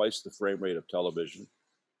it's twice the frame rate of television.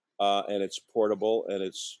 And it's portable,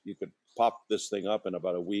 and you could pop this thing up in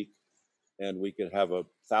about a week, and we could have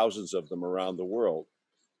thousands of them around the world.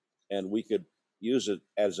 And we could use it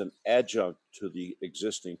as an adjunct to the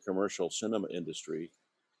existing commercial cinema industry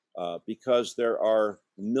because there are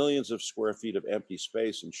millions of square feet of empty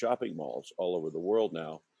space in shopping malls all over the world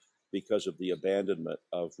now because of the abandonment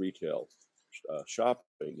of retail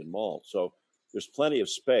shopping in malls. So there's plenty of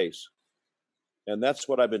space. And that's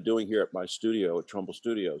what I've been doing here at my studio at Trumbull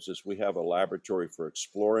Studios, is we have a laboratory for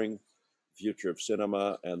exploring the future of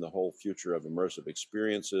cinema and the whole future of immersive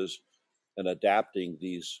experiences and adapting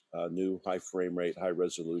these new high frame rate, high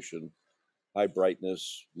resolution, high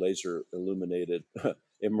brightness, laser illuminated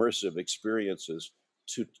immersive experiences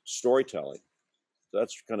to storytelling. So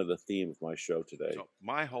that's kind of the theme of my show today. So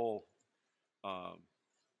my whole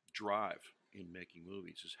drive in making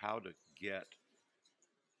movies is how to get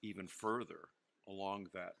even further along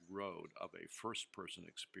that road of a first-person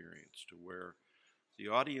experience to where the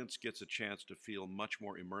audience gets a chance to feel much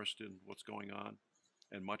more immersed in what's going on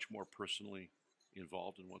and much more personally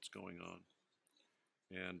involved in what's going on.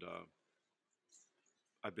 And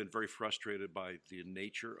I've been very frustrated by the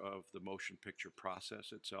nature of the motion picture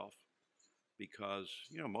process itself because,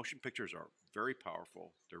 you know, motion pictures are very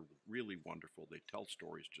powerful. They're really wonderful. They tell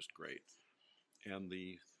stories just great. And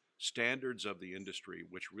the standards of the industry,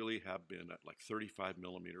 which really have been at like 35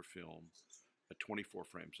 millimeter film at 24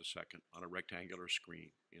 frames a second on a rectangular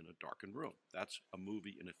screen in a darkened room. That's a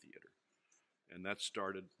movie in a theater. And that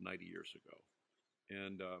started 90 years ago.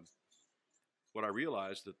 And what I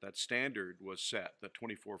realized that standard was set, that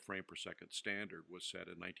 24 frame per second standard was set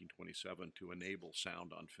in 1927 to enable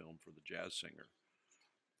sound on film for the jazz singer.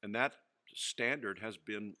 And that standard has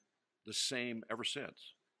been the same ever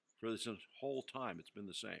since. For this whole time, it's been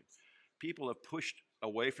the same. People have pushed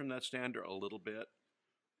away from that standard a little bit.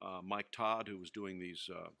 Mike Todd, who was doing these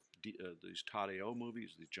Todd AO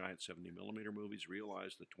movies, these giant 70 millimeter movies,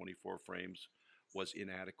 realized that 24 frames was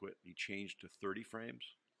inadequate. He changed to 30 frames.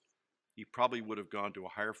 He probably would have gone to a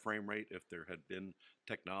higher frame rate if there had been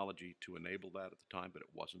technology to enable that at the time, but it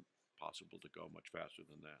wasn't possible to go much faster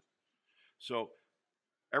than that. So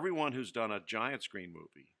everyone who's done a giant screen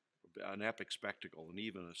movie, an epic spectacle, and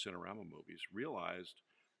even a Cinerama movies realized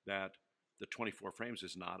that the 24 frames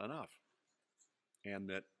is not enough. And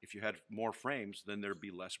that if you had more frames, then there'd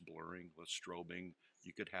be less blurring, less strobing.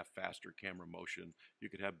 You could have faster camera motion. You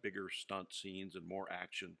could have bigger stunt scenes and more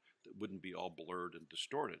action that wouldn't be all blurred and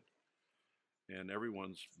distorted. And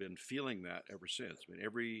everyone's been feeling that ever since. I mean,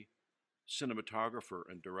 every cinematographer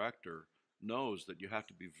and director knows that you have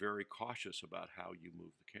to be very cautious about how you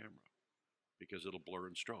move the camera because it'll blur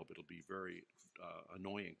and strobe. It'll be very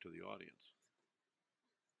annoying to the audience.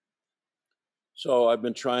 So I've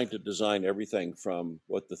been trying to design everything from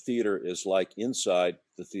what the theater is like inside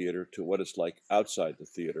the theater to what it's like outside the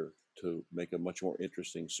theater to make a much more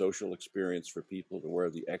interesting social experience for people, to where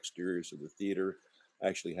the exteriors of the theater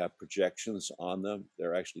actually have projections on them.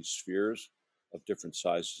 They're actually spheres of different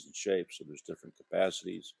sizes and shapes, so there's different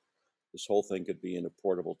capacities. This whole thing could be in a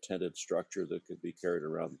portable tented structure that could be carried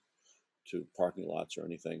around to parking lots or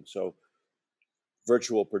anything. So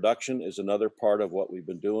virtual production is another part of what we've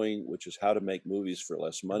been doing, which is how to make movies for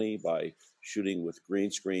less money by shooting with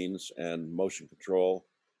green screens and motion control.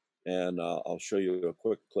 And I'll show you a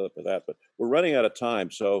quick clip of that, but we're running out of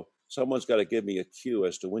time. So someone's got to give me a cue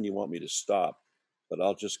as to when you want me to stop, but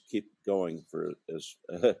I'll just keep going for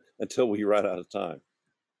until we run out of time.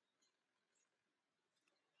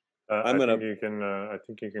 I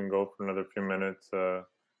think you can go for another few minutes,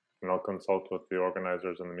 and I'll consult with the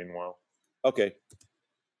organizers in the meanwhile. Okay.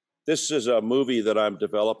 This is a movie that I'm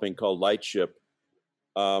developing called Lightship.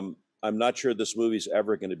 I'm not sure this movie's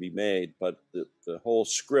ever going to be made, but the whole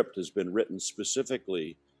script has been written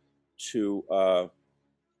specifically to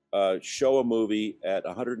show a movie at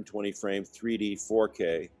 120 frame 3D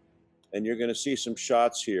 4K. And you're going to see some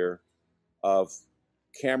shots here of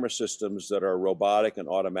camera systems that are robotic and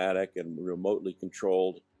automatic and remotely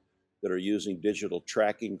controlled, that are using digital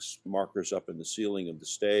tracking markers up in the ceiling of the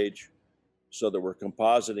stage, so that we're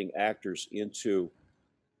compositing actors into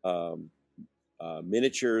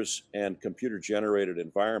miniatures and computer-generated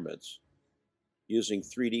environments using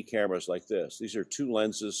 3D cameras like this. These are two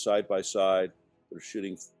lenses side by side that are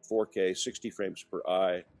shooting 4K, 60 frames per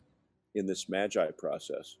eye in this Magi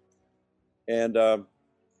process. And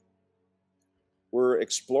we're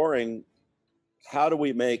exploring how do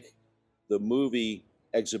we make the movie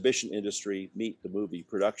exhibition industry meet the movie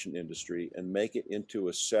production industry and make it into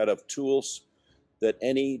a set of tools that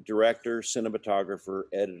any director, cinematographer,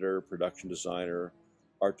 editor, production designer,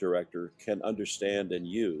 art director can understand and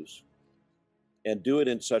use, and do it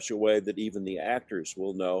in such a way that even the actors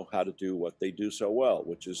will know how to do what they do so well,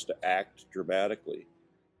 which is to act dramatically,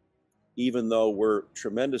 even though we're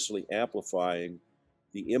tremendously amplifying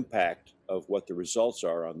the impact of what the results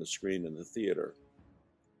are on the screen in the theater.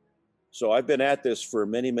 So I've been at this for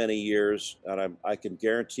many, many years, and I can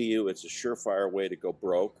guarantee you it's a surefire way to go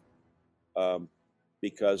broke,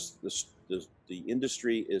 because the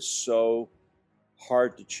industry is so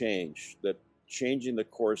hard to change that changing the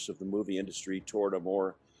course of the movie industry toward a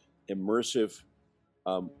more immersive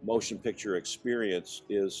motion picture experience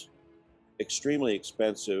is extremely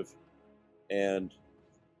expensive, and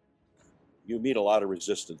you meet a lot of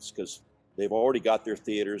resistance because they've already got their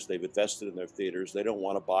theaters, they've invested in their theaters, they don't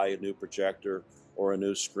want to buy a new projector or a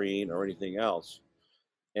new screen or anything else.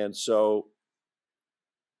 And so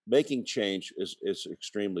making change is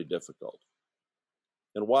extremely difficult.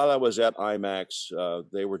 And while I was at IMAX,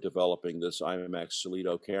 they were developing this IMAX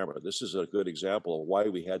Solido camera. This is a good example of why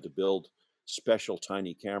we had to build special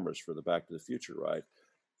tiny cameras for the Back to the Future ride,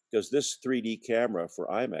 because this 3D camera for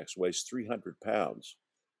IMAX weighs 300 pounds,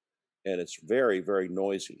 and it's very, very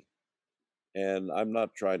noisy. And I'm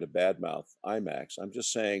not trying to badmouth IMAX. I'm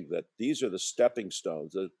just saying that these are the stepping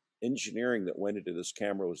stones. The engineering that went into this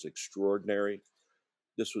camera was extraordinary.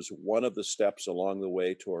 This was one of the steps along the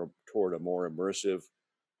way toward a more immersive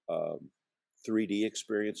 3D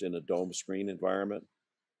experience in a dome screen environment.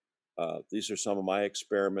 These are some of my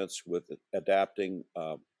experiments with adapting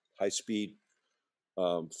high-speed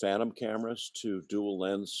phantom cameras to dual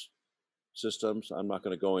lens systems. I'm not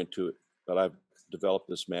going to go into it, but I've developed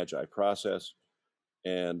this Magi process,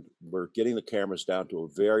 and we're getting the cameras down to a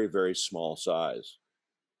very, very small size.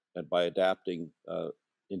 And by adapting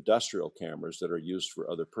industrial cameras that are used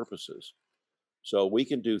for other purposes. So we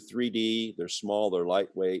can do 3D, they're small, they're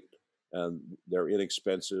lightweight, and they're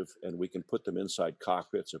inexpensive, and we can put them inside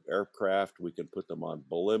cockpits of aircraft. We can put them on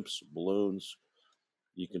blimps, balloons.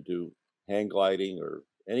 You can do hang gliding, or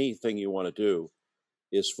anything you want to do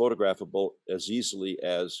is photographable as easily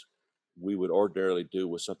as we would ordinarily do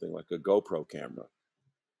with something like a GoPro camera.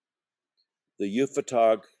 The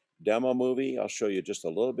Ufotog demo movie, I'll show you just a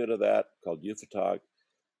little bit of that, called Ufotog.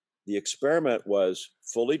 The experiment was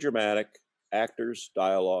fully dramatic, actors,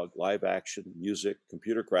 dialogue, live action, music,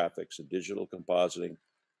 computer graphics, and digital compositing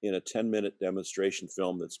in a 10-minute demonstration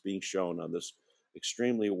film that's being shown on this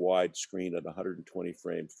extremely wide screen at 120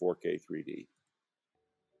 frame 4K 3D.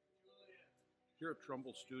 Here at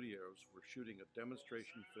Trumbull Studios, we're shooting a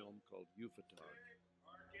demonstration film called Ufotog.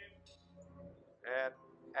 And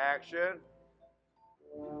action.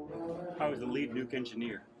 I was the lead nuke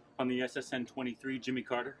engineer on the SSN-23 Jimmy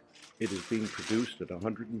Carter. It is being produced at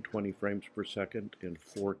 120 frames per second in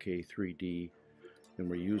 4K 3D, and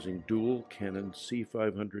we're using dual Canon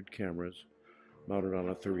C500 cameras mounted on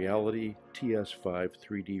a Reality TS5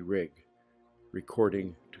 3D rig,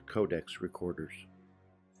 recording to codex recorders.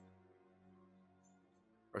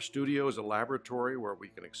 Our studio is a laboratory where we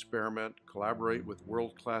can experiment, collaborate with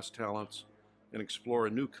world-class talents, and explore a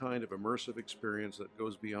new kind of immersive experience that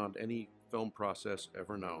goes beyond any film process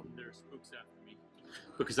ever known. There's spooks after me,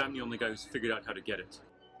 because I'm the only guy who's figured out how to get it.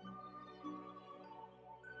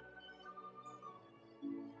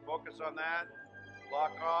 Focus on that.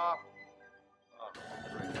 Lock off.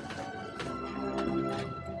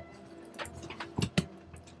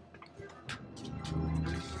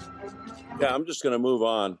 Yeah, I'm just going to move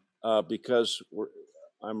on because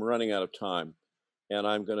I'm running out of time, and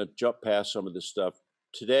I'm going to jump past some of this stuff.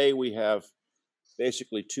 Today we have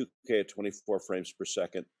basically 2K at 24 frames per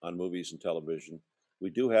second on movies and television. We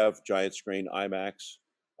do have giant screen IMAX.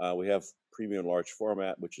 We have premium large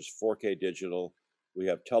format, which is 4K digital. We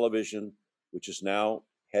have television, which is now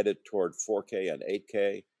headed toward 4K and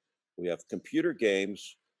 8K. We have computer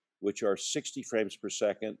games, which are 60 frames per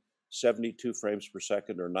second, 72 frames per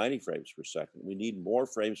second, or 90 frames per second. We need more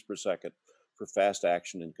frames per second for fast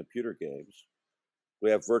action in computer games. We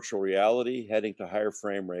have virtual reality heading to higher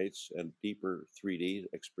frame rates and deeper 3D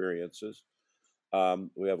experiences.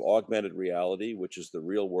 We have augmented reality, which is the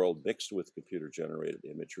real world mixed with computer generated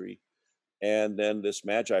imagery. And then this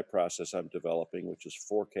Magi process I'm developing, which is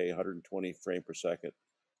 4K 120 frame per second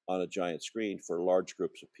on a giant screen for large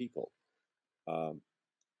groups of people.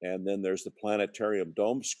 And then there's the planetarium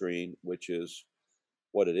dome screen, which is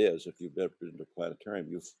what it is. If you've ever been to a planetarium,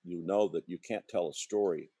 you know that you can't tell a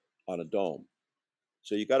story on a dome.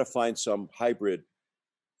 So you got to find some hybrid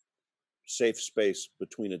safe space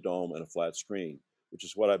between a dome and a flat screen, which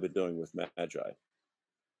is what I've been doing with Magi.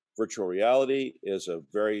 Virtual reality is a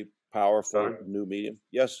very powerful new medium.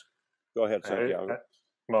 Yes, go ahead, Santiago.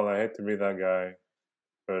 I hate to be that guy,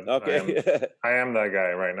 but okay. I am that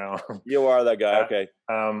guy right now. You are that guy, okay.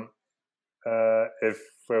 If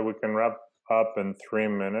we can wrap up in 3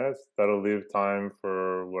 minutes, that'll leave time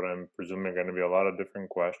for what I'm presuming are going to be a lot of different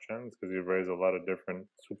questions, because you've raised a lot of different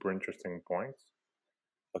super interesting points.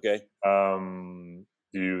 Okay.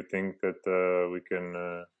 Do you think that we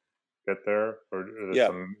can get there? Or yeah.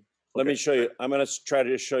 Let me show you. I'm going to try to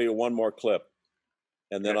just show you one more clip,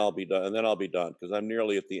 and then I'll be done. And then I'll be done because I'm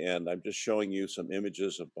nearly at the end. I'm just showing you some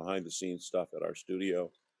images of behind the scenes stuff at our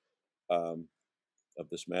studio of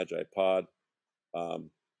this Magi pod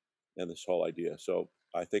and this whole idea. So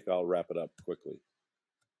I think I'll wrap it up quickly.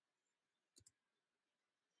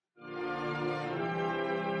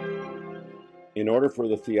 In order for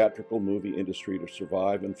the theatrical movie industry to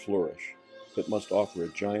survive and flourish, it must offer a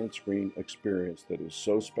giant screen experience that is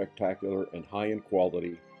so spectacular and high in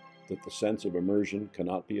quality that the sense of immersion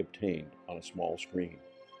cannot be obtained on a small screen.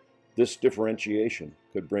 This differentiation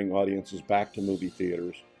could bring audiences back to movie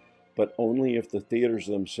theaters, but only if the theaters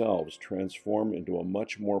themselves transform into a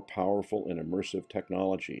much more powerful and immersive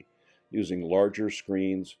technology, using larger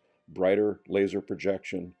screens, brighter laser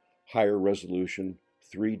projection, higher resolution,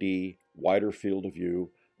 3D, wider field of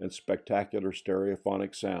view, and spectacular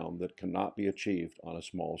stereophonic sound that cannot be achieved on a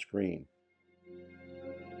small screen.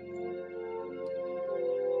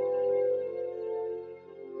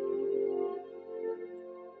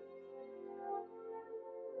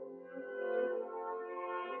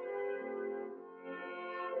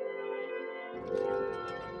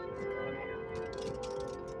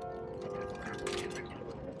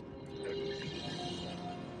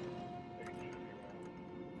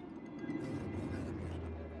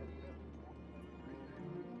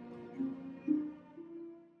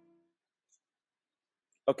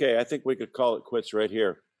 Okay, I think we could call it quits right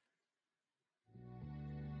here.